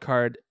wild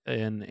card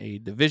in a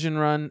division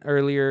run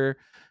earlier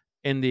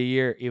in the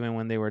year, even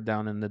when they were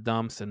down in the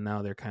dumps, and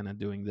now they're kind of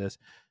doing this.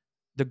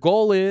 The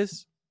goal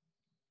is,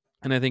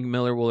 and I think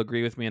Miller will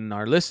agree with me, and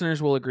our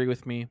listeners will agree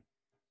with me,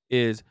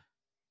 is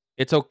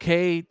it's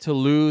okay to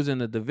lose in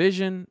the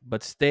division,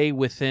 but stay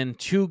within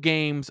 2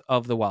 games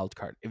of the wild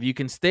card. If you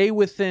can stay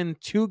within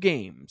 2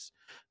 games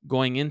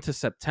going into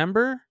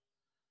September,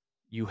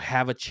 you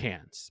have a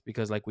chance,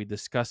 because like we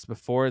discussed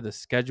before, the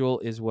schedule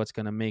is what's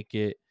going to make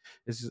it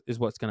is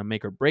what's going to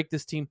make or break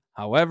this team.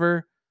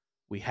 However,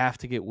 we have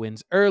to get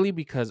wins early,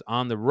 because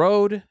on the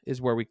road is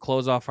where we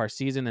close off our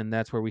season, and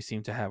that's where we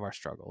seem to have our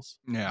struggles.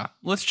 Yeah,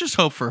 let's just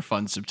hope for a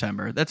fun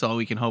September. That's all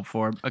we can hope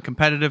for. A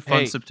competitive, fun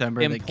Hey,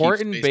 September that keeps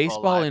important baseball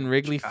baseball alive in in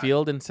Wrigley Chicago.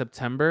 Field in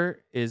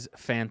September is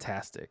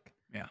fantastic.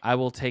 Yeah, I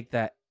will take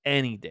that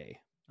any day.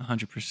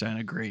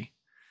 100% agree.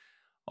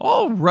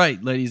 All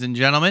right, ladies and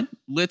gentlemen,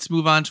 let's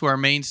move on to our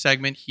main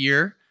segment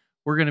here.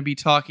 We're going to be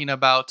talking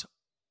about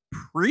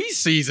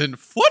preseason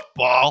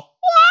football.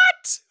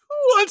 What?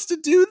 Who wants to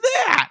do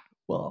that?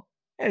 Well,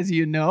 as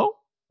you know,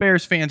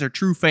 Bears fans are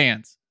true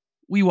fans.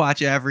 We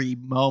watch every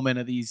moment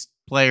of these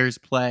players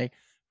play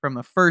from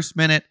the first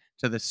minute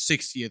to the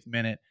 60th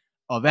minute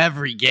of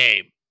every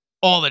game.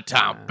 All the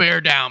time.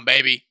 Bear down,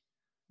 baby.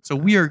 So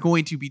we are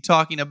going to be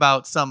talking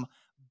about some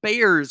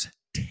Bears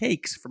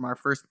takes from our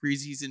first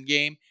preseason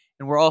game.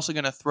 And we're also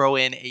going to throw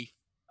in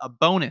a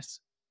bonus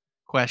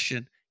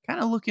question, kind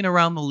of looking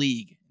around the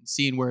league and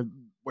seeing where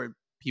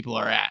people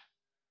are at.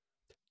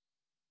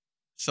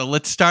 So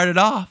let's start it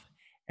off.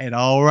 And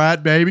all right,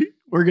 baby,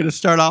 we're going to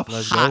start off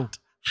Let's hot. go.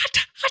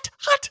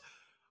 Hot.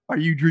 Are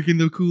you drinking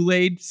the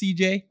Kool-Aid,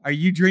 CJ? Are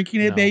you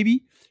drinking it, No.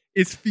 baby?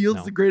 Is Fields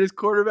No. the greatest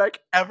quarterback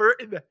ever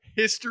in the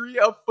history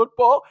of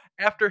football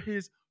after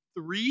his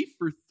 3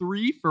 for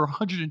 3 for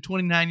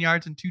 129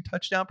 yards and 2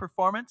 touchdown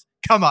performance?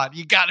 Come on,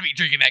 you got to be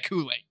drinking that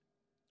Kool-Aid.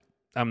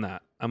 I'm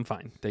not. I'm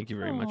fine. Thank you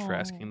very much for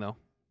asking, though.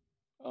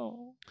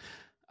 Oh.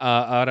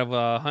 Out of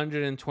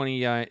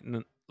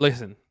 120,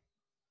 listen.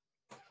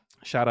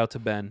 Shout out to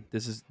Ben.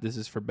 This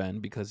is for Ben,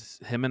 because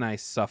him and I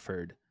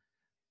suffered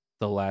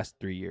the last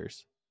 3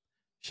 years.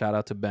 Shout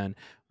out to Ben.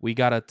 We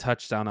got a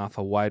touchdown off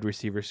a wide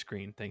receiver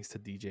screen thanks to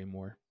DJ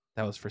Moore.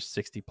 That was for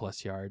 60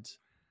 plus yards.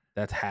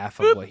 That's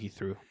half of what he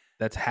threw.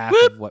 That's half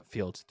of what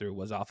Fields threw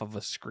was off of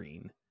a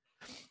screen.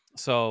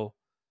 So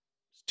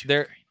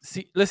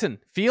listen,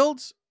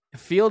 Fields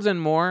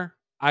and Moore,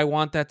 I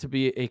want that to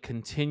be a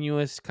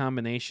continuous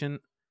combination.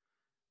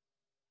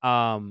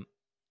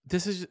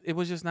 it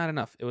was just not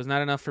enough. It was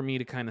not enough for me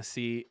to kind of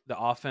see the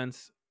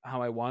offense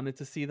how I wanted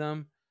to see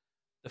them.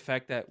 The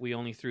fact that we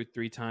only threw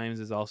 3 times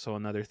is also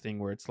another thing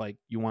where it's like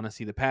you want to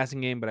see the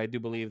passing game, but I do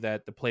believe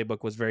that the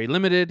playbook was very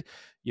limited.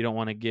 You don't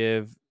want to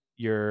give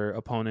your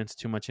opponents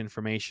too much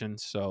information.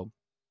 So,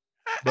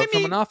 I but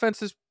from an mean,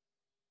 offense,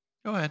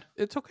 go ahead.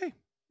 it's okay.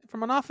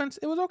 From an offense,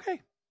 it was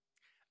okay.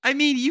 I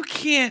mean, you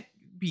can't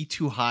be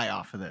too high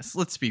off of this.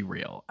 Let's be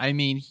real. I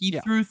mean, he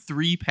threw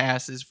 3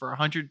 passes for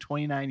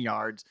 129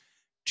 yards,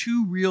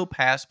 2 real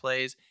pass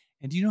plays.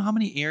 And do you know how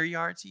many air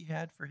yards he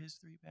had for his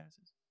 3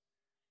 passes?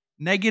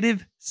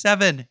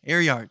 -7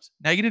 air yards.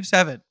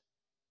 -7.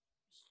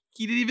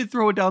 He didn't even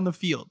throw it down the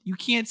field. You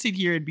can't sit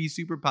here and be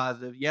super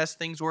positive. Yes,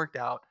 things worked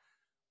out.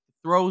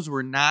 Throws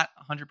were not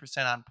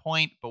 100% on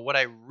point, but what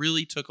I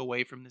really took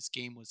away from this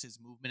game was his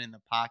movement in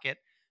the pocket,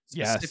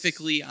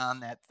 specifically on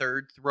that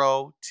third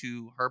throw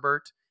to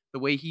Herbert. The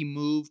way he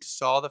moved,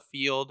 saw the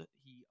field,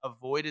 he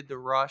avoided the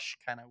rush,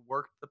 kind of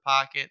worked the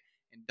pocket,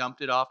 and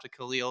dumped it off to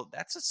Khalil.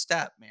 That's a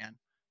step, man.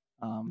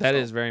 That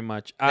is very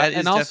much. that is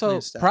And definitely also,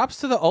 a step. props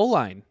to the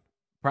O-line.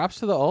 Props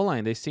to the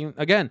O-line. They seem,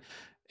 again,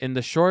 in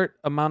the short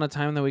amount of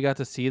time that we got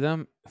to see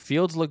them,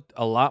 Fields looked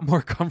a lot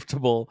more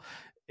comfortable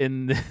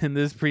in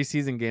this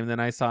preseason game than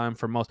I saw him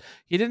for most.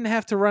 He didn't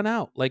have to run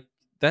out. Like,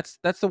 that's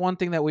the one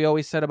thing that we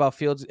always said about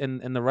Fields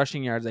in the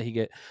rushing yards that he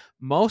get.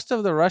 Most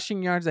of the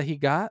rushing yards that he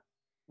got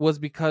was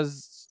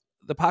because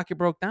the pocket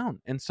broke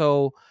down. And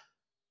so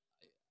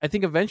I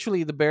think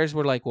eventually the Bears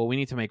were like, well, we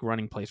need to make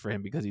running plays for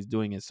him because he's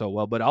doing it so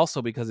well, but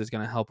also because it's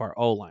going to help our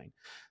O-line.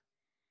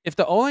 If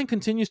the O-line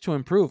continues to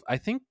improve, I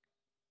think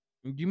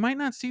you might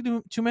not see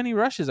too many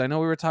rushes. I know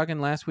we were talking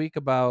last week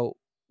about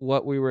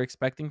what we were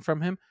expecting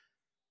from him.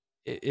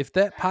 If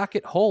that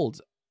pocket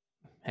holds,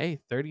 hey,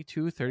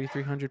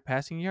 3,300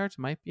 passing yards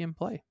might be in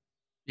play.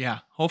 Yeah,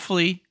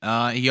 hopefully.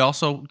 He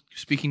also,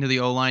 speaking to the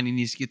O-line, he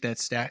needs to get that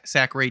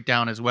sack rate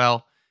down as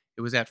well.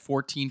 It was at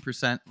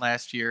 14%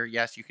 last year.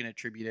 Yes, you can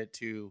attribute it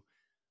to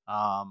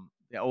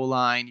the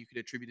O-line. You could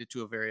attribute it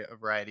to a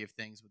variety of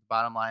things. But the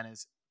bottom line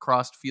is,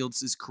 across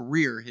Fields'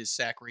 career, his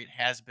sack rate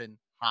has been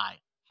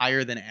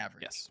higher than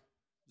average. Yes.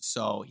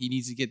 So he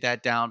needs to get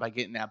that down by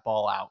getting that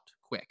ball out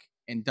quick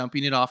and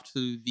dumping it off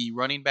to the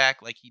running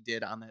back like he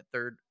did on that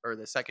third or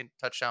the second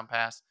touchdown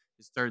pass,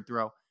 his third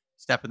throw,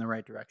 step in the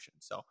right direction.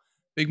 So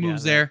big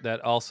moves there.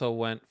 That also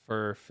went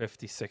for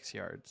 56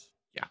 yards.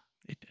 Yeah,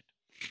 it did.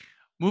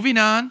 Moving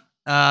on,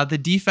 the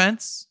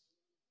defense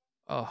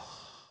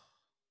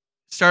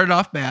started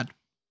off bad.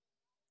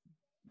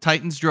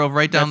 Titans drove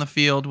right down the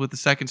field with the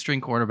second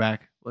string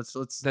quarterback. Is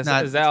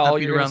that all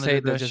you're going to say?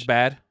 That's just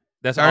bad.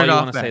 That's all you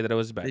want to say, that it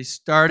was bad. They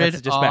started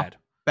just off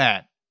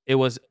bad. It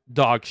was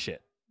dog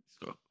shit.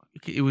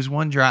 It was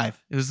one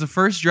drive. It was the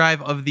first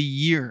drive of the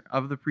year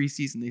of the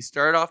preseason. They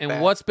started off bad.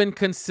 And what's been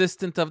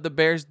consistent of the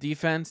Bears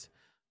defense?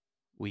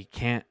 We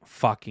can't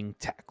fucking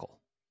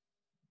tackle.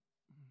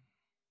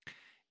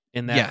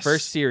 In that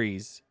first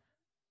series,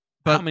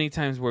 how many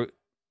times were...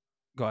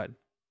 Go ahead.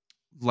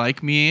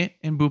 Like me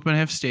and Boopin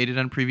have stated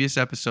on previous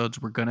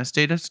episodes, we're going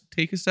to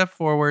take a step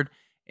forward,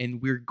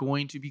 and we're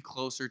going to be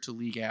closer to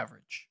league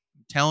average.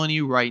 I'm telling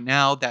you right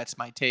now, that's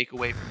my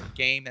takeaway from the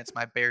game. That's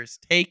my Bears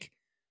take.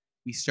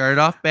 We started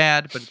off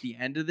bad, but at the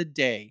end of the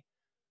day,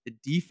 the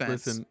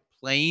defense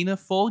playing a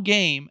full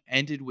game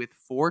ended with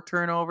 4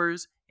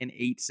 turnovers and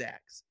 8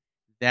 sacks.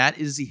 That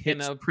is the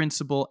Hicks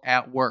principle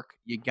at work.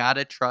 You got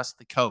to trust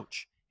the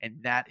coach,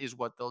 and that is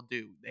what they'll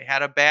do. They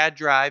had a bad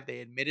drive. They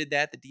admitted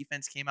that. The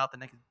defense came out the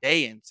next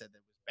day and said that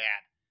it was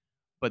bad.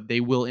 But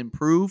they will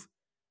improve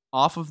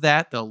off of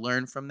that. They'll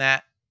learn from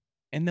that,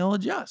 and they'll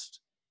adjust.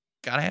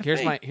 Gotta have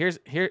faith.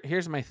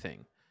 Here's my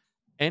thing.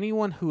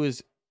 Anyone who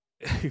is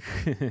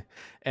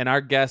and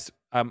our guest,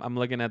 I'm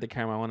looking at the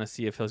camera. I want to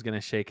see if he's going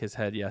to shake his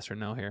head yes or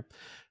no here.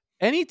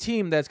 Any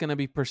team that's going to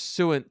be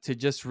pursuant to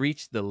just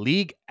reach the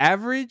league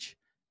average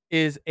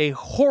is a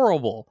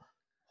horrible,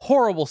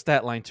 horrible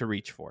stat line to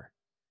reach for.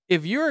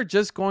 If you're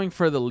just going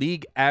for the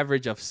league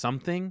average of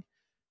something,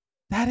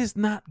 that is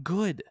not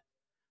good.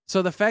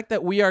 So the fact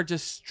that we are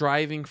just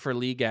striving for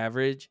league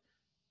average,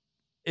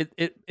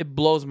 it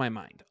blows my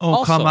mind. Oh,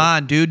 also, come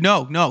on, dude.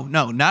 No,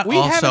 not we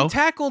also. We haven't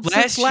tackled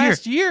since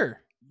last year.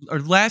 Or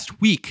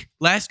last week,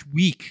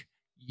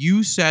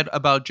 you said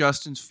about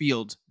Justin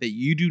Fields that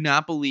you do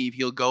not believe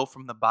he'll go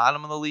from the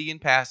bottom of the league in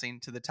passing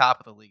to the top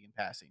of the league in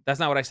passing. That's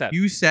not what I said.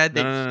 You said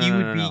that he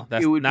would be.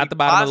 That's it would not be the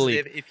bottom of the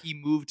league. If he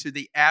moved to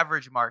the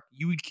average mark,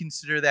 you would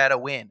consider that a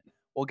win.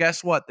 Well,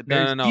 guess what? The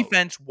Bears'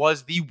 defense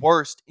was the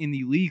worst in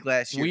the league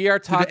last year. We are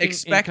talking to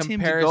expect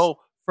him to go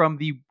from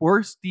the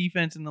worst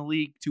defense in the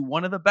league to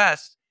one of the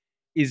best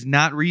is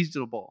not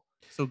reasonable.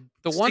 So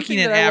the one thing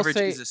that I will average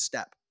say, is a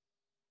step.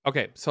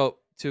 Okay, so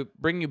to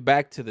bring you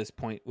back to this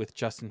point with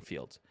Justin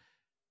Fields,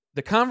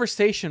 the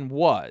conversation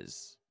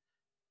was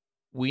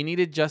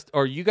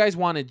you guys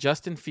wanted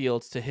Justin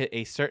Fields to hit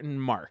a certain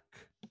mark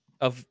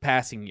of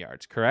passing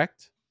yards,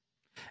 correct?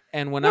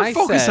 And when I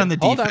focus said, on the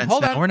defense,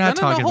 hold on, we're not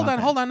talking about that.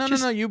 Hold on.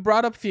 No. You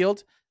brought up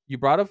Fields. I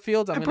brought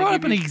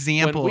up an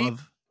example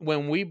of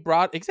when we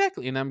brought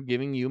exactly, and I'm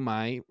giving you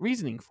my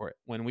reasoning for it.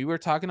 When we were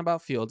talking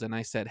about Fields, and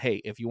I said,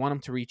 hey, if you want him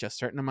to reach a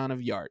certain amount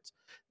of yards,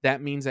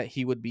 that means that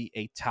he would be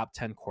a top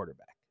 10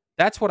 quarterback.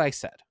 That's what I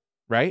said,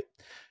 right?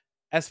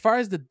 As far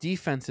as the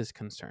defense is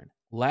concerned,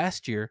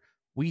 last year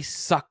we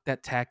sucked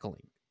at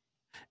tackling.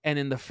 And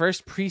in the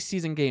first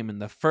preseason game, in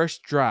the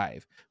first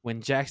drive,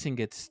 when Jackson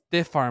gets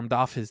stiff armed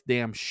off his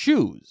damn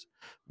shoes,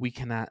 we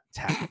cannot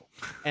tackle.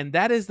 And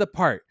that is the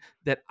part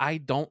that I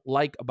don't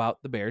like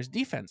about the Bears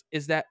defense,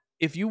 is that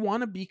if you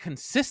want to be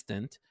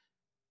consistent,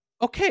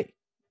 okay,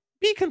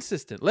 be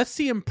consistent. Let's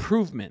see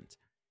improvement.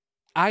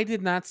 I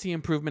did not see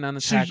improvement on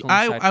the tackling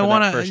side for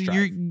that first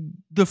drive.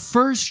 The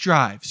first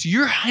drive. So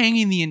you're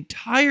hanging the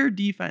entire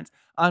defense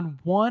on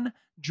one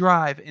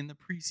drive in the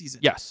preseason.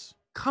 Yes.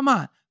 Come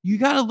on. You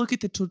got to look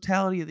at the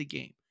totality of the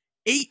game.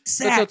 8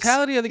 sacks. The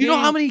totality of the game. You know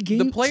how many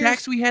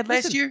sacks we had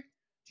last year? Do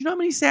you know how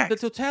many sacks?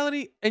 The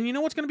totality, and you know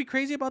what's going to be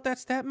crazy about that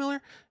stat,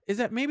 Miller, is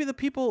that maybe the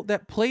people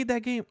that played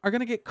that game are going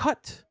to get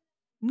cut.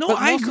 No,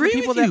 I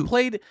agree with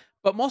you.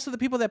 But most of the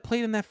people that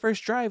played in that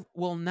first drive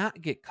will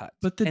not get cut.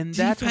 But the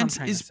defense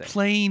is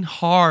playing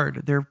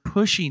hard. They're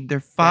pushing. They're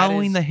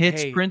following the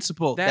hits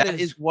principle. That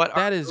is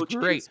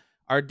great.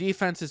 Our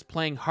defense is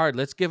playing hard.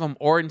 Let's give them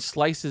orange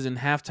slices in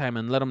halftime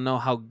and let them know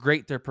how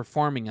great they're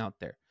performing out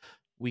there.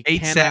 We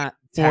 8 cannot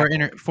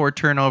sacks, 4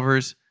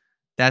 turnovers.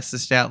 That's the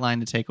stat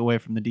line to take away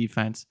from the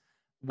defense.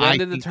 When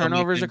did the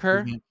turnovers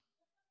occur?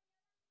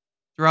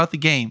 Throughout the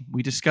game.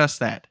 We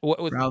discussed that.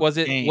 Was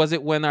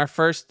it when our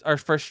first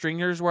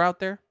stringers were out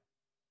there?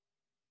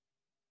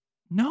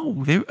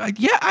 No, I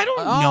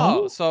don't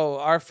know. So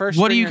our first.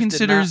 What do you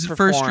consider as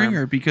first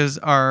stringer? Because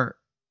our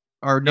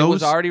it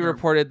was already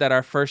reported that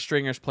our first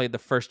stringers played the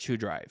first 2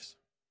 drives.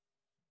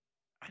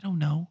 I don't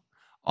know.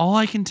 All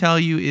I can tell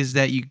you is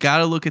that you got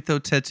to look at the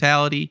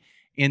totality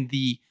and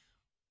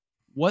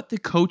what the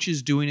coach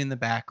is doing in the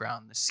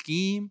background, the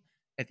scheme.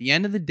 At the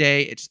end of the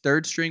day, it's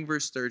third string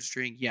versus third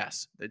string.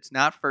 Yes, it's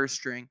not first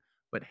string,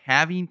 but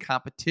having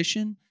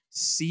competition,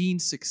 seeing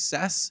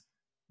success,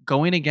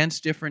 going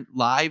against different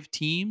live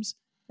teams,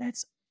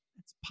 that's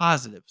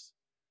positives.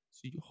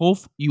 So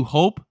you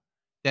hope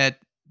that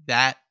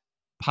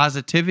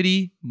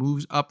positivity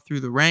moves up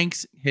through the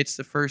ranks, hits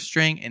the first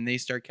string, and they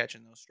start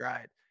catching those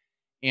stride.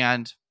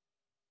 And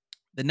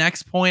the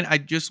next point I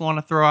just want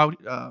to throw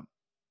out,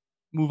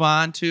 move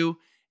on to,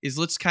 is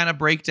let's kind of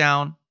break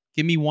down.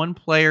 Give me one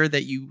player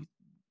that you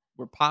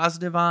were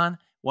positive on,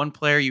 one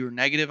player you were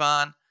negative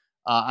on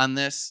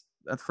this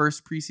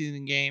first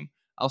preseason game.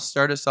 I'll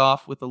start us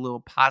off with a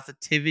little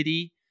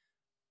positivity.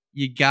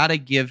 You got to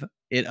give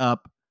it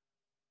up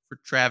for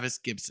Travis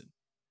Gibson.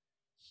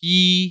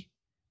 He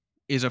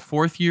is a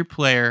 4th-year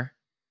player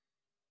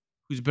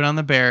who's been on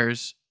the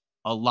Bears.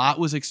 A lot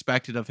was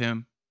expected of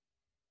him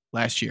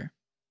last year.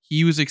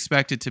 He was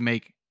expected to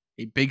make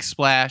a big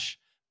splash,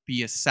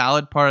 be a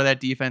solid part of that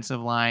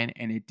defensive line,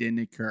 and it didn't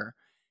occur.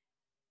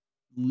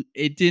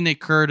 It didn't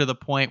occur to the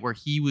point where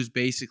he was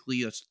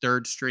basically a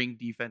third-string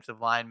defensive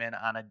lineman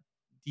on a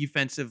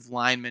defensive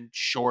lineman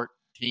short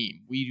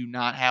team. We do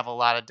not have a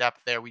lot of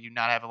depth there. We do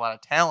not have a lot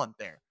of talent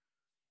there.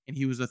 And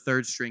he was a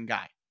third-string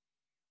guy.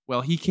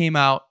 Well, he came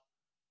out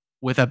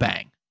with a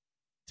bang,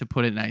 to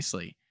put it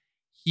nicely.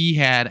 He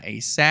had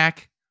a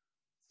sack,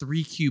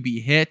 3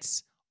 QB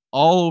hits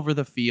all over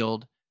the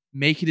field,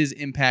 making his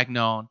impact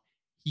known.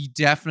 He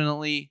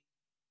definitely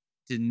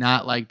did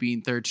not like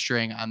being third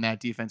string on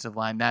that defensive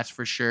line. That's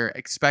for sure.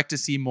 Expect to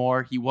see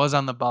more. He was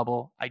on the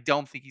bubble. I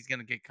don't think he's going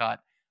to get cut.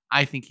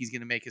 I think he's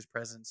going to make his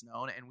presence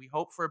known, and we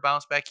hope for a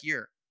bounce back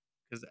year.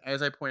 Because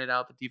as I pointed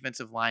out, the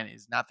defensive line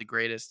is not the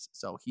greatest.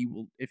 So he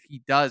will, if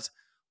he does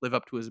live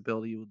up to his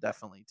ability, he will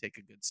definitely take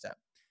a good step.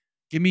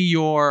 Give me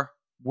your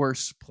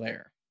worst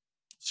player.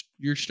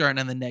 You're starting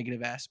on the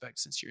negative aspect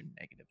since you're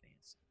negative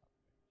Nancy.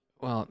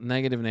 Well,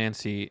 negative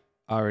Nancy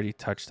already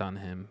touched on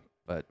him,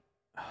 but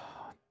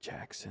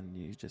Jackson,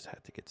 you just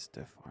had to get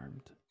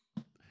stiff-armed.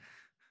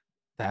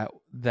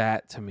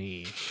 That to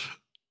me,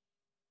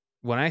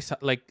 when I saw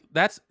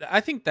I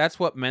think that's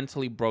what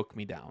mentally broke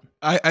me down.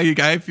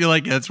 I feel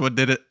like that's what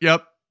did it.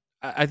 Yep.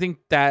 I think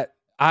that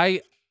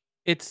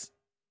it's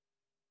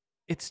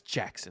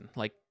Jackson.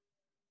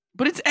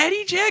 But it's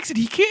Eddie Jackson.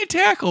 He can't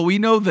tackle. We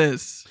know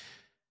this.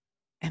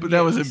 But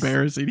that was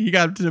embarrassing. He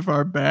got too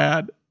far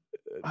bad.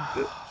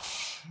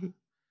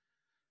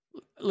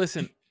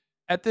 Listen,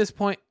 at this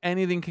point,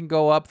 anything can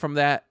go up from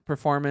that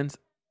performance.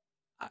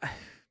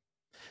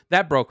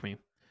 That broke me.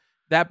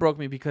 That broke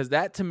me because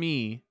that to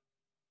me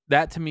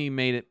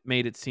made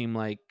it seem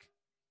like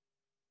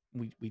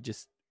we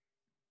just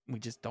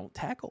don't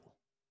tackle.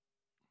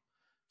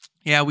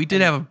 Yeah, we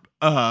did have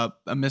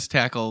a missed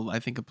tackle, I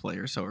think a play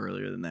or so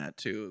earlier than that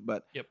too.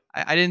 But yep.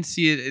 I didn't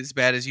see it as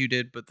bad as you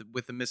did, but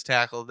with the missed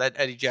tackle, that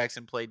Eddie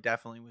Jackson play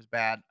definitely was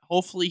bad.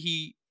 Hopefully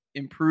he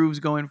improves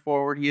going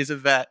forward. He is a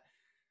vet.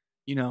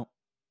 They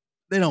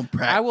don't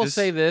practice. I will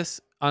say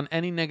this on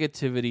any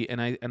negativity,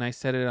 and I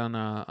said it on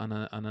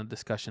a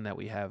discussion that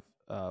we have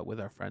with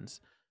our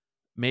friends.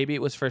 Maybe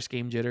it was first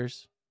game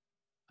jitters.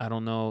 I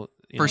don't know.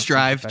 First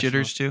drive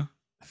jitters too.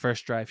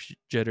 first drive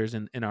jitters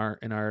in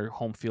our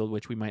home field,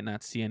 which we might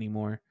not see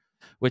anymore.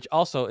 Which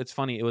also, it's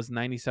funny, it was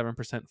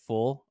 97%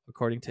 full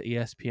according to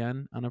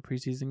ESPN on a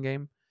preseason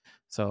game,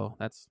 so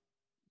that's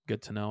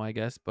good to know, I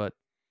guess. But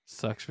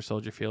sucks for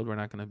Soldier Field. We're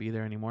not going to be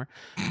there anymore.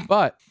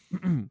 But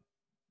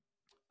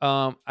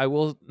I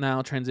will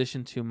now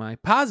transition to my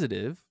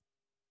positive,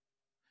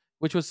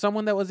 which was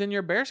someone that was in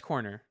your Bears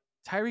corner.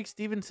 Tyreek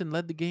Stevenson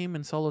led the game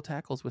in solo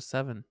tackles with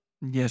 7.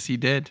 Yes, he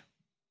did.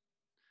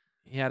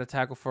 He had a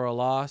tackle for a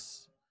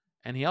loss,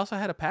 and he also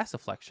had a pass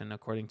deflection,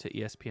 according to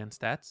ESPN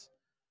stats.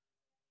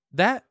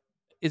 That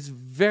is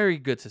very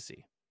good to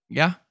see.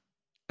 Yeah.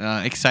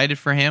 Excited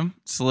for him,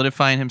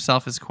 solidifying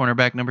himself as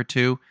cornerback number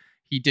 2.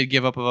 He did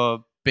give up a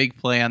big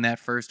play on that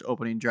first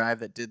opening drive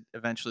that did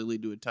eventually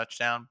lead to a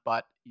touchdown,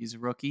 but he's a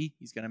rookie.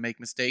 He's going to make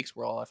mistakes.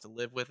 We'll all have to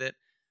live with it.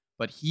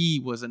 But he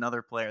was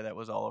another player that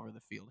was all over the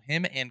field.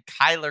 Him and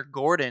Kyler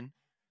Gordon,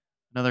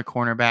 another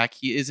cornerback.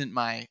 He isn't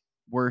my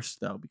worst,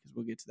 though, because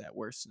we'll get to that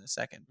worst in a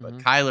second. But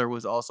Kyler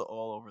was also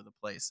all over the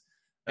place.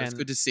 That's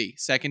good to see.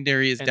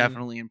 Secondary is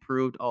definitely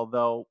improved,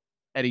 although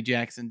Eddie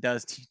Jackson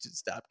does need to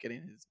stop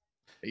getting his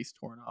face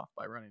torn off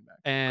by running back.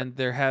 And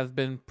there have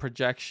been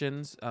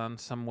projections on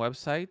some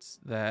websites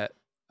that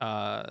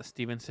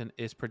Stevenson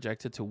is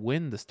projected to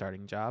win the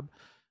starting job,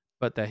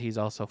 but that he's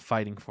also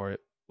fighting for it,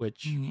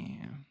 which...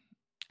 Yeah.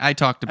 I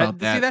talked about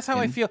that. See, that's how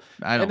I feel.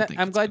 I don't think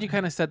I'm glad you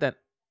kind of said that.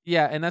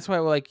 Yeah, and that's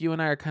why you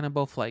and I are kind of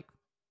both like,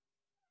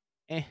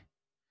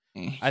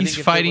 He's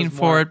fighting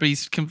for it, but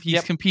he's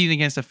competing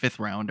against a 5th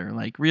rounder.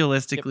 Like,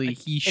 realistically,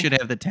 he should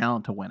have the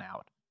talent to win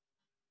out.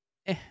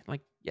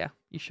 Yeah,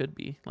 you should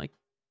be.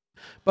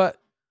 But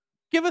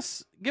give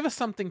us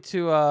something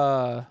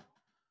to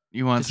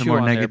You want some more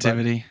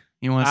negativity?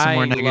 You want some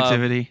more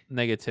negativity?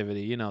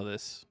 Negativity, you know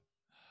this.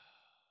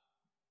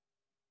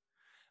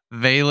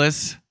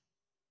 Velus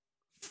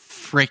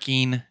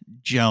freaking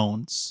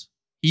Jones.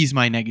 He's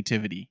my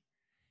negativity.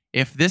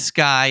 If this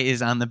guy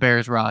is on the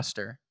Bears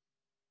roster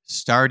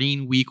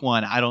starting week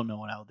 1, I don't know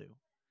what I'll do.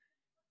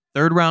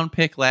 3rd round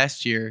pick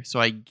last year, so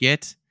I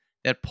get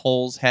that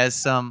Poles has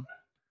some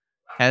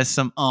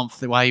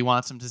umph why he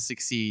wants him to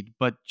succeed.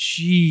 But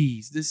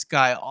geez, this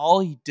guy, all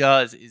he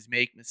does is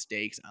make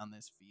mistakes on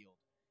this field.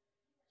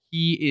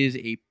 He is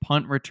a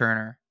punt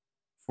returner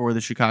for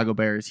the Chicago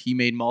Bears. He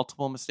made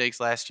multiple mistakes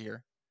last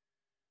year.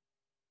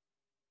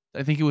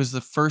 I think it was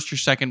the first or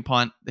second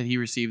punt that he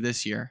received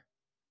this year.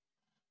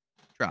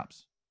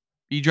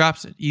 He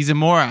drops it. He's a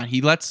moron.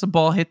 He lets the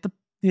ball hit the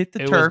turf.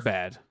 It was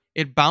bad.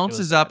 It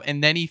bounces up,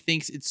 and then he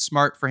thinks it's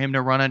smart for him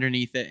to run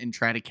underneath it and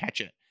try to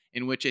catch it,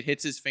 in which it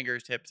hits his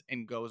fingertips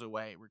and goes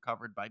away,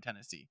 recovered by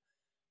Tennessee.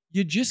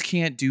 You just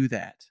can't do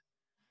that.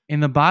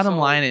 And the bottom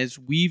line is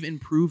we've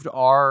improved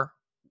our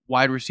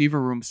wide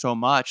receiver room so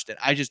much that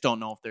I just don't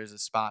know if there's a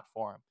spot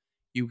for him.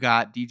 You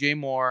got DJ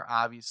Moore,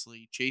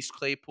 obviously, Chase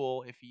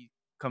Claypool if he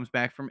comes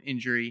back from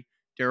injury,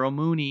 Daryl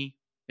Mooney,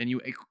 then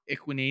you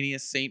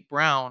Equanimeous St.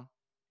 Brown,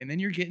 and then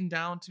you're getting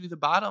down to the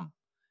bottom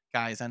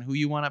guys on who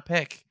you want to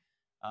pick.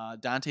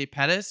 Dante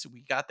Pettis,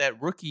 we got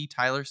that rookie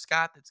Tyler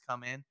Scott that's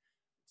come in.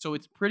 So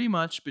it's pretty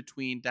much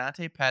between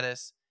Dante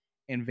Pettis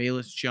and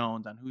Velus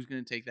Jones on who's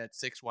going to take that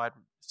sixth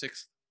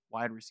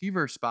wide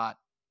receiver spot.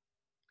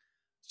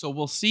 So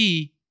we'll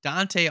see.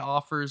 Dante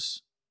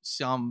offers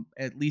some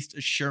at least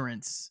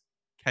assurance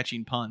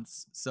catching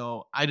punts.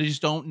 So I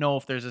just don't know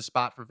if there's a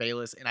spot for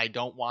Velus, and I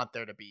don't want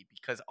there to be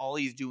because all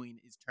he's doing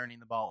is turning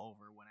the ball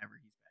over whenever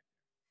he's back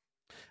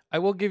there. I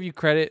will give you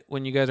credit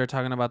when you guys are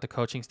talking about the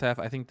coaching staff.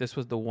 I think this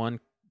was the one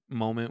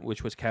moment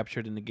which was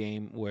captured in the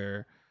game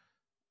where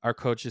our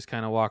coach just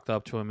kind of walked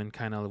up to him and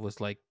kind of was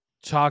like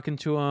talking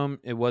to him.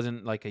 It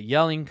wasn't like a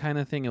yelling kind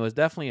of thing. It was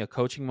definitely a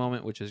coaching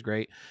moment, which is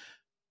great.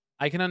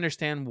 I can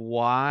understand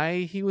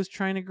why he was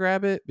trying to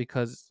grab it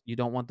because you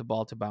don't want the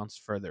ball to bounce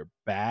further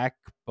back.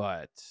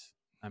 But,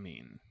 I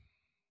mean...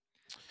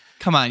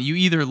 Come on, you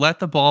either let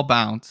the ball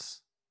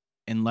bounce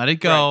and let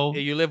it go.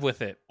 Right. You live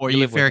with it. Or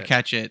you fair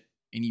catch it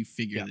and you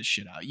figure this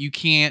shit out. You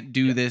can't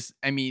do this.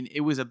 I mean, it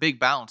was a big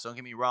bounce, don't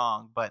get me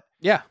wrong. But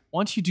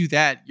once you do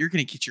that, you're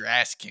going to get your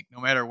ass kicked no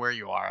matter where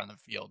you are on the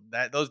field.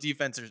 Those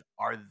defenders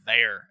are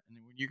there. And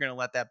when you're going to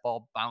let that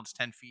ball bounce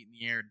 10 feet in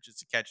the air just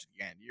to catch it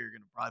again, you're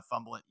going to probably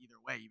fumble it either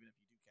way, even if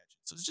you do catch it.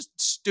 So it's just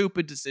a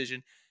stupid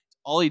decision. It's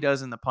all he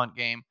does in the punt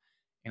game.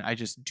 And I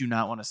just do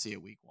not want to see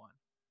it week 1.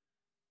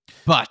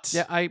 But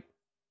yeah,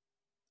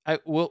 I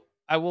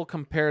will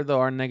compare though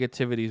our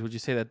negativities. Would you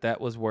say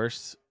that was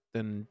worse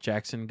than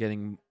Jackson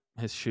getting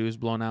his shoes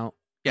blown out?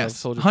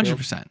 Yes,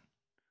 100%.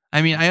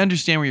 I mean, I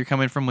understand where you're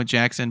coming from with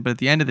Jackson, but at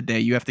the end of the day,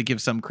 you have to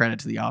give some credit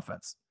to the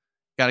offense.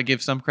 Got to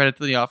give some credit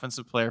to the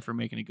offensive player for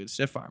making a good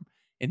stiff arm.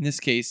 In this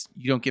case,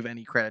 you don't give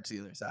any credit to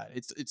the other side.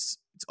 It's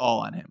all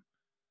on him.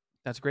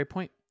 That's a great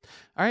point.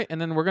 All right, and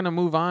then we're gonna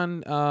move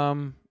on.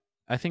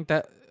 I think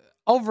that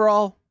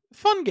overall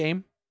fun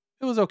game.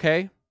 It was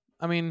okay.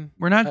 I mean,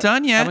 we're not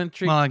done yet. I'm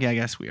intrigued. Well, I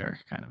guess we are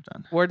kind of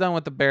done. We're done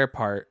with the bear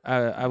part.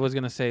 I was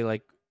gonna say,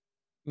 like,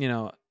 you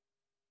know,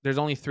 there's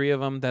only 3 of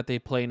them that they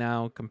play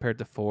now compared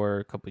to 4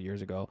 a couple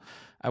years ago.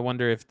 I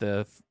wonder if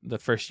the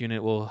first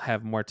unit will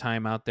have more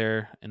time out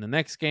there in the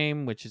next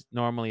game, which is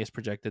normally is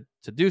projected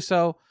to do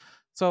so.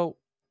 So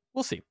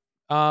we'll see.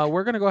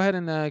 We're gonna go ahead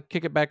and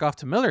kick it back off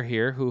to Miller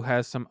here, who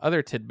has some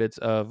other tidbits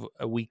of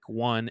week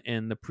 1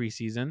 in the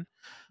preseason,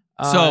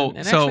 So and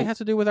actually so has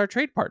to do with our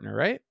trade partner,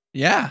 right?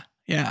 yeah,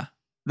 yeah.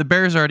 The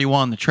Bears already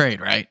won the trade,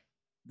 right?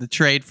 The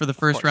trade for the Of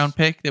first round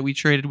course, pick that we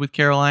traded with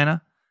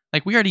Carolina.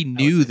 Like we already I would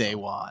knew say they so.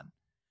 won.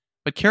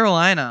 But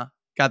Carolina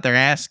got their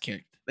ass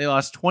kicked. They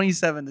lost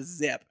 27 to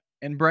zip.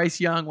 And Bryce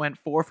Young went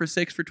 4 for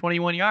 6 for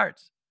 21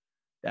 yards.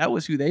 That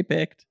was who they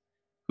picked.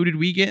 Who did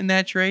we get in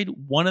that trade?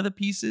 One of the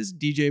pieces,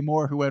 DJ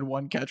Moore, who had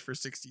 1 catch for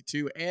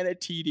 62 and a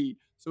TD.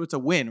 So it's a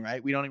win,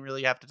 right? We don't even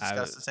really have to I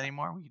discuss would this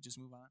anymore. We can just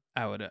move on.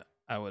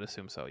 I would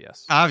assume so.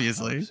 Yes, I would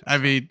Obviously. assume I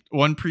so. mean,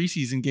 one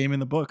preseason game in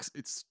the books.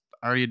 It's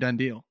already a done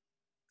deal.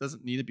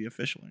 Doesn't need to be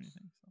official or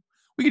anything. So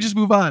we could just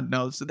move on.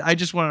 No, so I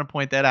just wanted to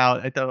point that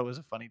out. I thought it was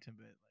a funny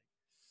tidbit.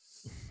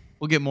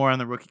 We'll get more on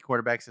the rookie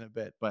quarterbacks in a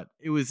bit, but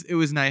it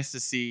was nice to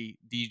see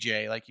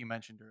DJ, like you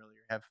mentioned earlier,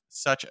 have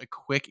such a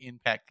quick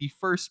impact. The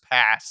first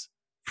pass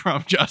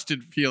from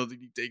Justin Fields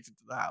and he takes it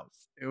to the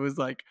house. It was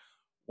like,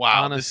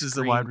 wow, On a this is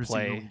the wide receiver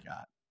screenplay. we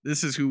got.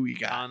 This is who we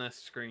got. On a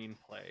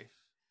screenplay.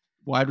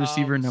 Wide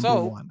receiver number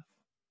So 1.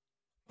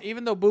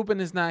 even though Boopin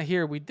is not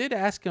here, we did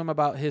ask him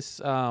about his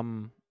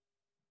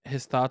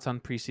thoughts on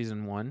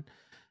preseason 1,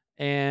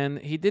 and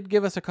he did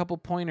give us a couple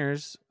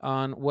pointers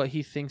on what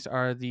he thinks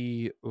are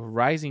the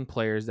rising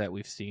players that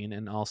we've seen,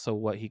 and also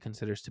what he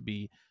considers to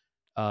be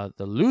the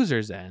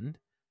losers end.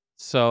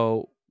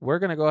 So we're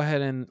gonna go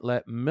ahead and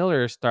let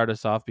Miller start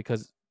us off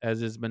because,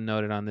 as has been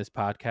noted on this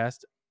podcast,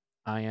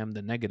 I am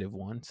the negative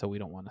one, so we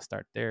don't want to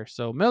start there.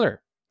 So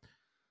Miller,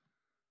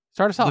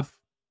 start us The off.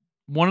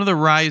 one of the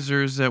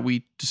risers that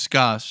we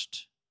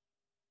discussed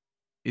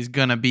is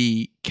gonna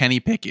be Kenny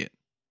Pickett.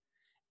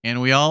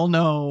 And we all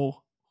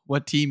know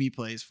what team he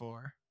plays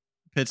for.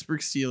 Pittsburgh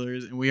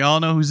Steelers, and we all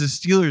know who's a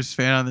Steelers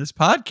fan on this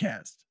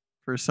podcast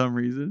for some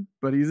reason,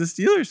 but he's a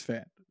Steelers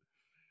fan.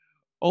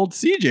 Old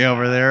CJ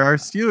over there, our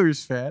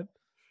Steelers fan.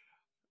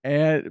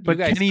 And You but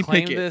guys Kenny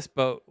claim Pickett, this,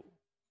 but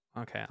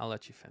okay, I'll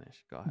let you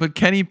finish. Go ahead. but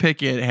Kenny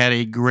Pickett had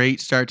a great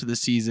start to the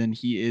season.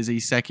 He is a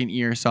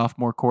second-year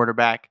sophomore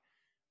quarterback.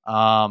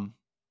 Um,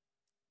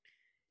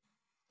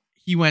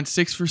 he went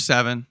 6 for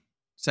 7,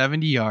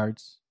 70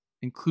 yards,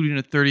 including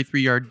a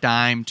 33-yard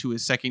dime to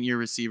his second-year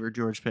receiver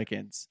George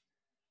Pickens.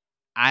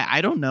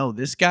 I don't know.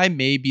 This guy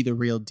may be the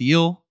real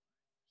deal.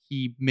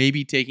 He may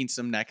be taking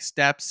some next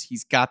steps.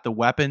 He's got the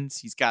weapons.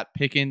 He's got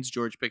Pickens,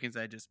 George Pickens,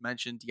 I just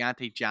mentioned,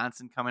 Deontay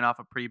Johnson coming off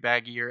a pretty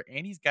bad year,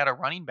 and he's got a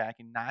running back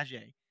in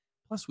Najee.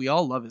 Plus, we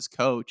all love his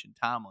coach and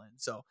Tomlin,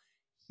 so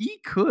he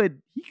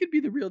could be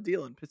the real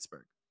deal in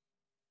Pittsburgh.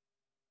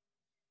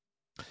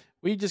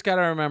 We just got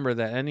to remember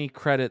that any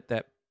credit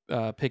that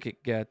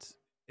Pickett gets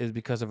is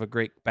because of a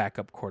great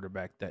backup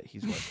quarterback that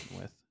he's working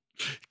with.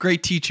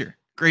 Great teacher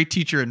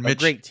in A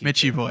great teacher.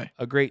 Mitchie boy.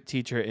 A great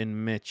teacher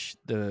in Mitch,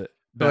 the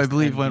So I best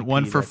believe went MVP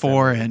 1 for that's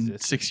 4 ever and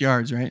existed. 6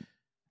 yards, right?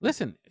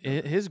 Listen,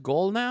 his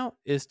goal now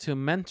is to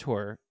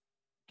mentor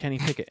Kenny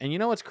Pickett. And you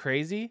know what's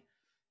crazy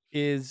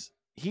is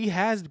he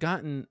has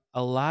gotten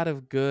a lot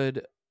of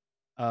good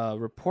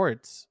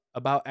reports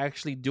about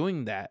actually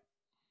doing that.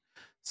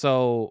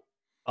 So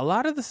a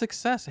lot of the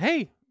success,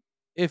 hey,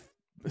 if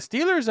the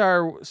Steelers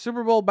are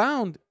Super Bowl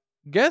bound,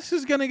 guess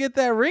who's going to get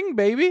that ring,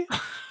 baby?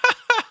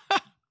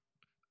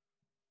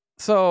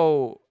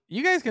 So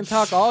you guys can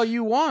talk all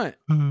you want,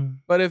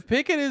 but if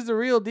Pickett is the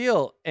real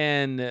deal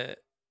and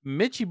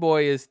Mitchie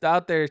boy is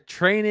out there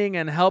training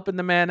and helping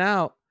the man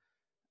out,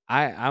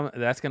 I'm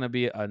that's gonna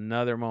be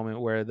another moment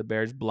where the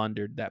Bears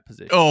blundered that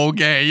position. Oh,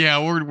 okay, yeah,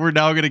 we're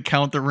now gonna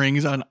count the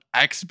rings on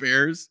ex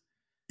Bears,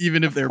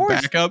 even if Of they're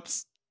course.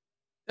 backups.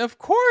 Of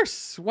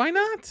course, why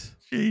not?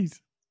 Jeez,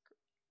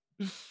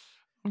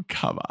 oh,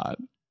 come on.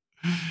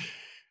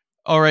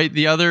 All right,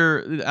 the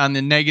other on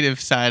the negative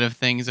side of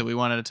things that we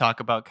wanted to talk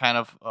about, kind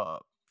of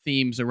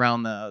themes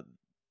around the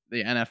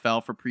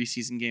NFL for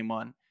preseason game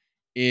 1,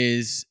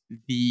 is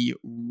the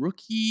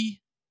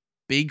rookie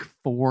Big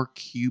Four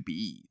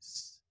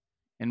QBs.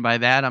 And by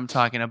that, I'm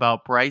talking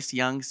about Bryce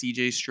Young,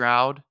 CJ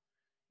Stroud,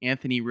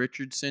 Anthony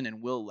Richardson,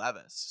 and Will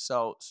Levis.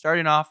 So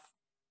starting off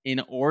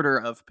in order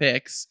of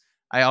picks,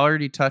 I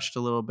already touched a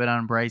little bit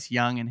on Bryce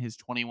Young and his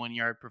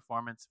 21-yard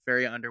performance.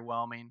 Very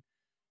underwhelming.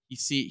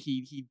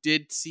 He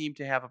did seem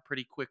to have a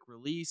pretty quick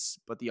release,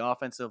 but the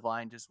offensive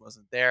line just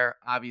wasn't there.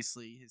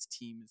 Obviously, his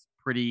team is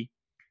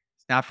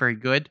it's not very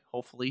good,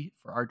 hopefully,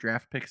 for our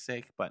draft pick's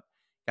sake, but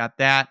got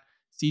that.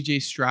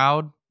 CJ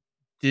Stroud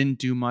didn't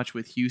do much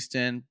with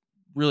Houston.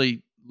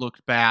 Really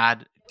looked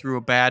bad. Threw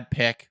a bad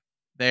pick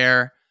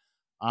there.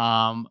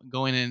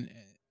 Going in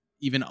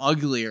even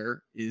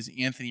uglier is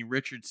Anthony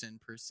Richardson,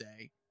 per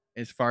se,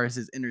 as far as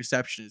his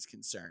interception is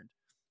concerned.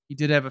 He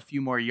did have a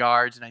few more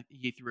yards, and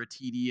he threw a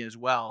TD as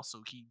well,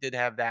 so he did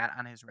have that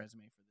on his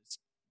resume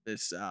for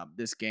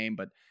this game.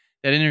 But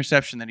that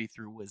interception that he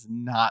threw was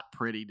not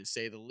pretty, to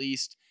say the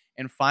least.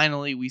 And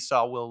finally, we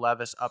saw Will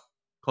Levis up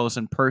close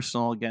and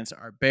personal against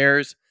our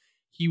Bears.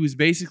 He was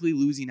basically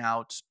losing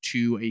out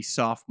to a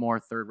sophomore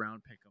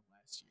third-round pick of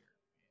last year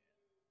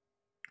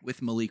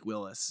with Malik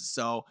Willis.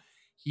 So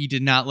he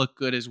did not look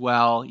good as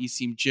well. He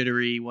seemed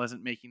jittery,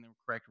 wasn't making the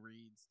correct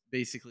reads.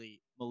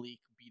 Basically, Malik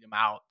beat him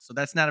out. So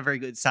that's not a very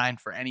good sign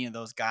for any of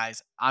those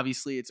guys.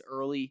 Obviously, it's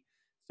early.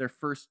 It's their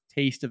first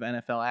taste of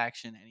NFL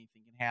action.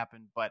 Anything can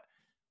happen. But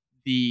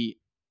the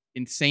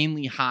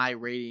insanely high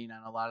rating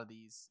on a lot of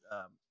these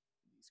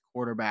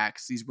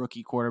quarterbacks, these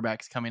rookie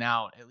quarterbacks coming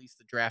out, at least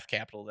the draft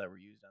capital that were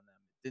used on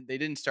them, they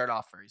didn't start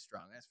off very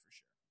strong. That's for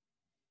sure.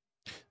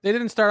 They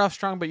didn't start off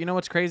strong, but you know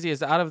what's crazy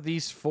is out of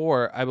these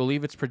 4, I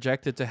believe it's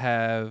projected to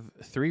have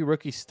 3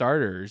 rookie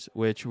starters,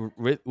 which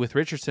with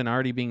Richardson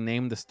already being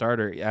named the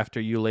starter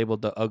after you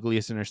labeled the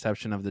ugliest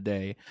interception of the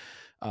day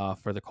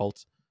for the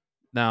Colts.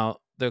 Now,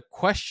 the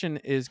question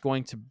is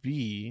going to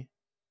be,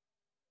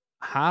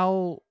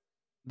 how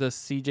does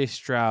CJ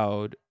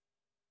Stroud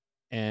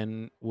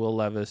and Will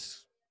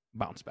Levis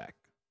bounce back?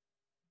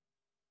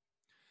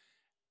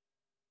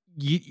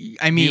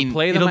 I mean, do you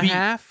play them a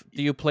half?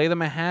 Do you play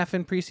them a half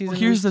in preseason? Well,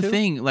 here's the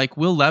thing: like,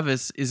 Will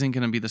Levis isn't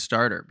going to be the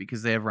starter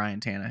because they have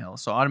Ryan Tannehill,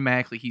 so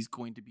automatically he's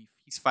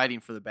fighting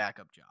for the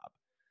backup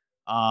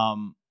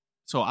job.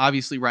 So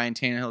obviously Ryan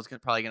Tannehill is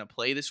probably going to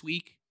play this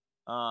week,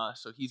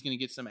 so he's going to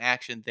get some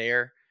action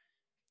there.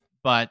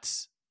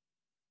 But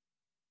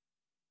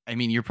I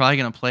mean, you're probably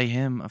going to play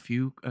him at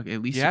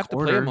least a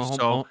quarter.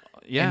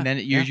 And then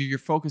you're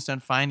focused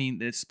on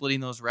splitting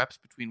those reps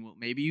between.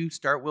 Maybe you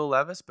start Will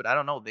Levis, but I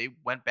don't know. They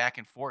went back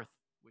and forth,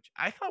 which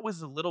I thought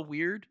was a little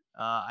weird.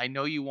 I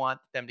know you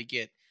want them to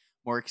get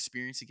more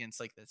experience against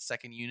like the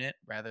second unit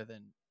rather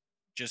than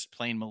just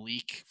playing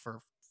Malik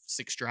for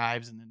 6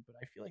 drives, but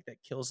I feel like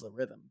that kills the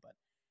rhythm. But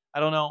I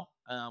don't know.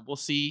 We'll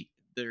see.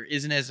 There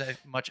isn't as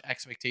much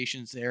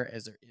expectations there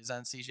as there is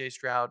on CJ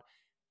Stroud.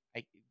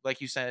 Like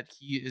you said,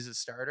 he is a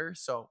starter,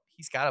 so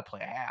he's got to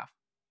play a half.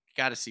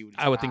 Got to see what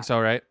he's I would think so,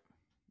 right?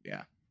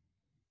 Yeah.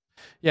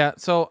 Yeah,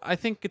 so I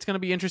think it's going to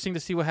be interesting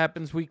to see what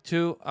happens week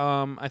 2.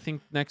 I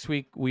think next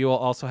week we will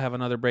also have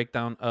another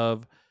breakdown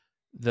of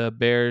the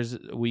Bears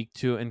week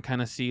 2 and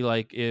kind of see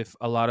like if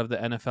a lot of the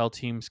NFL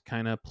teams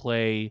kind of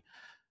play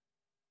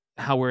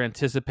how we're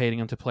anticipating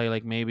them to play.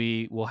 Like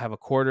maybe we'll have a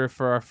quarter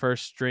for our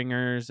first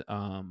stringers.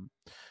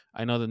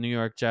 I know the New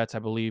York Jets, I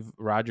believe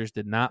Rodgers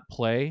did not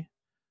play.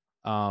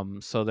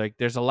 So like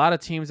there's a lot of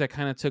teams that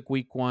kind of took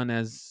week 1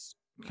 as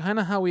kind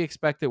of how we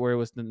expected, where it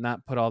was to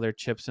not put all their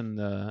chips in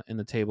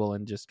the table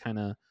and just kind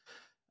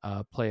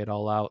of play it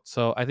all out.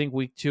 So I think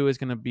week 2 is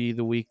going to be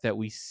the week that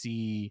we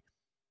see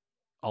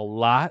a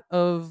lot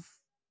of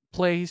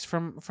plays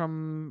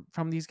from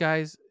these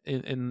guys,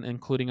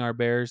 including our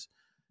Bears.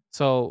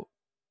 So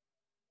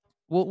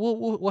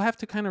we'll have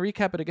to kind of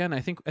recap it again.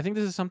 I think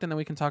this is something that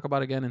we can talk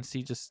about again and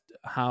see just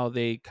how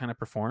they kind of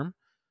perform.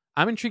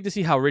 I'm intrigued to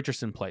see how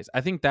Richardson plays.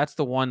 I think that's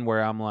the one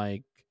where I'm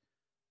like,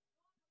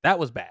 that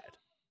was bad.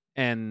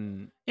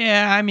 And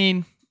yeah, I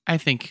mean, I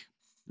think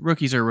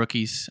rookies are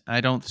rookies.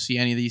 I don't see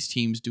any of these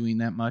teams doing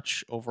that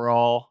much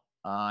overall.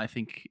 I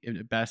think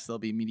at best they'll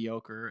be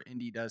mediocre.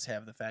 Indy does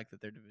have the fact that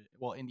they're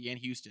Indy and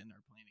Houston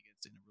are playing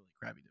against in a really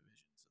crappy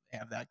division, so they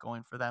have that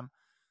going for them.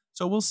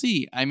 So we'll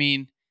see. I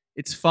mean,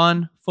 it's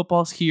fun.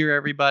 Football's here,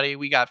 everybody.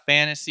 We got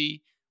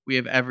fantasy. We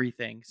have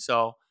everything.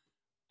 So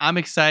I'm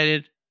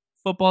excited.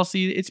 Football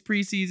season. It's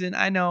preseason.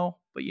 I know.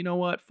 But you know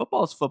what?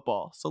 Football is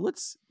football. So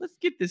let's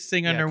get this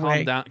thing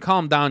underway.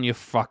 Calm down, you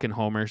fucking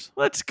homers.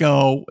 Let's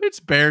go. It's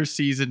Bears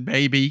season,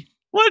 baby.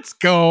 Let's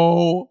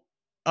go.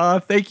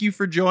 Thank you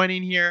for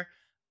joining here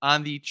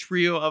on the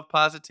Trio of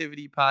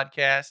Positivity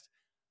podcast.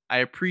 I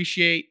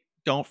appreciate.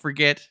 Don't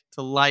forget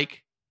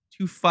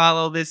to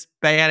follow this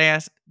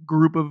badass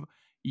group of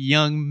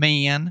young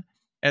men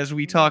as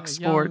we talk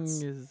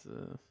sports.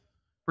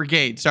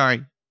 Brigade.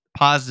 Sorry.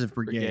 Positive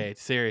Brigade.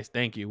 Serious.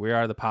 Thank you. We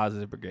are the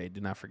Positive Brigade. Do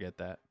not forget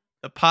that.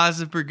 The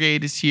Positive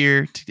Brigade is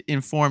here to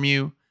inform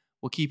you.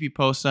 We'll keep you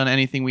posted on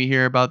anything we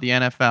hear about the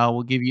NFL.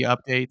 We'll give you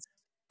updates.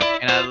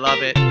 And I love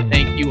it.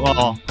 Thank you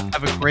all.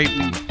 Have a great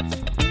week.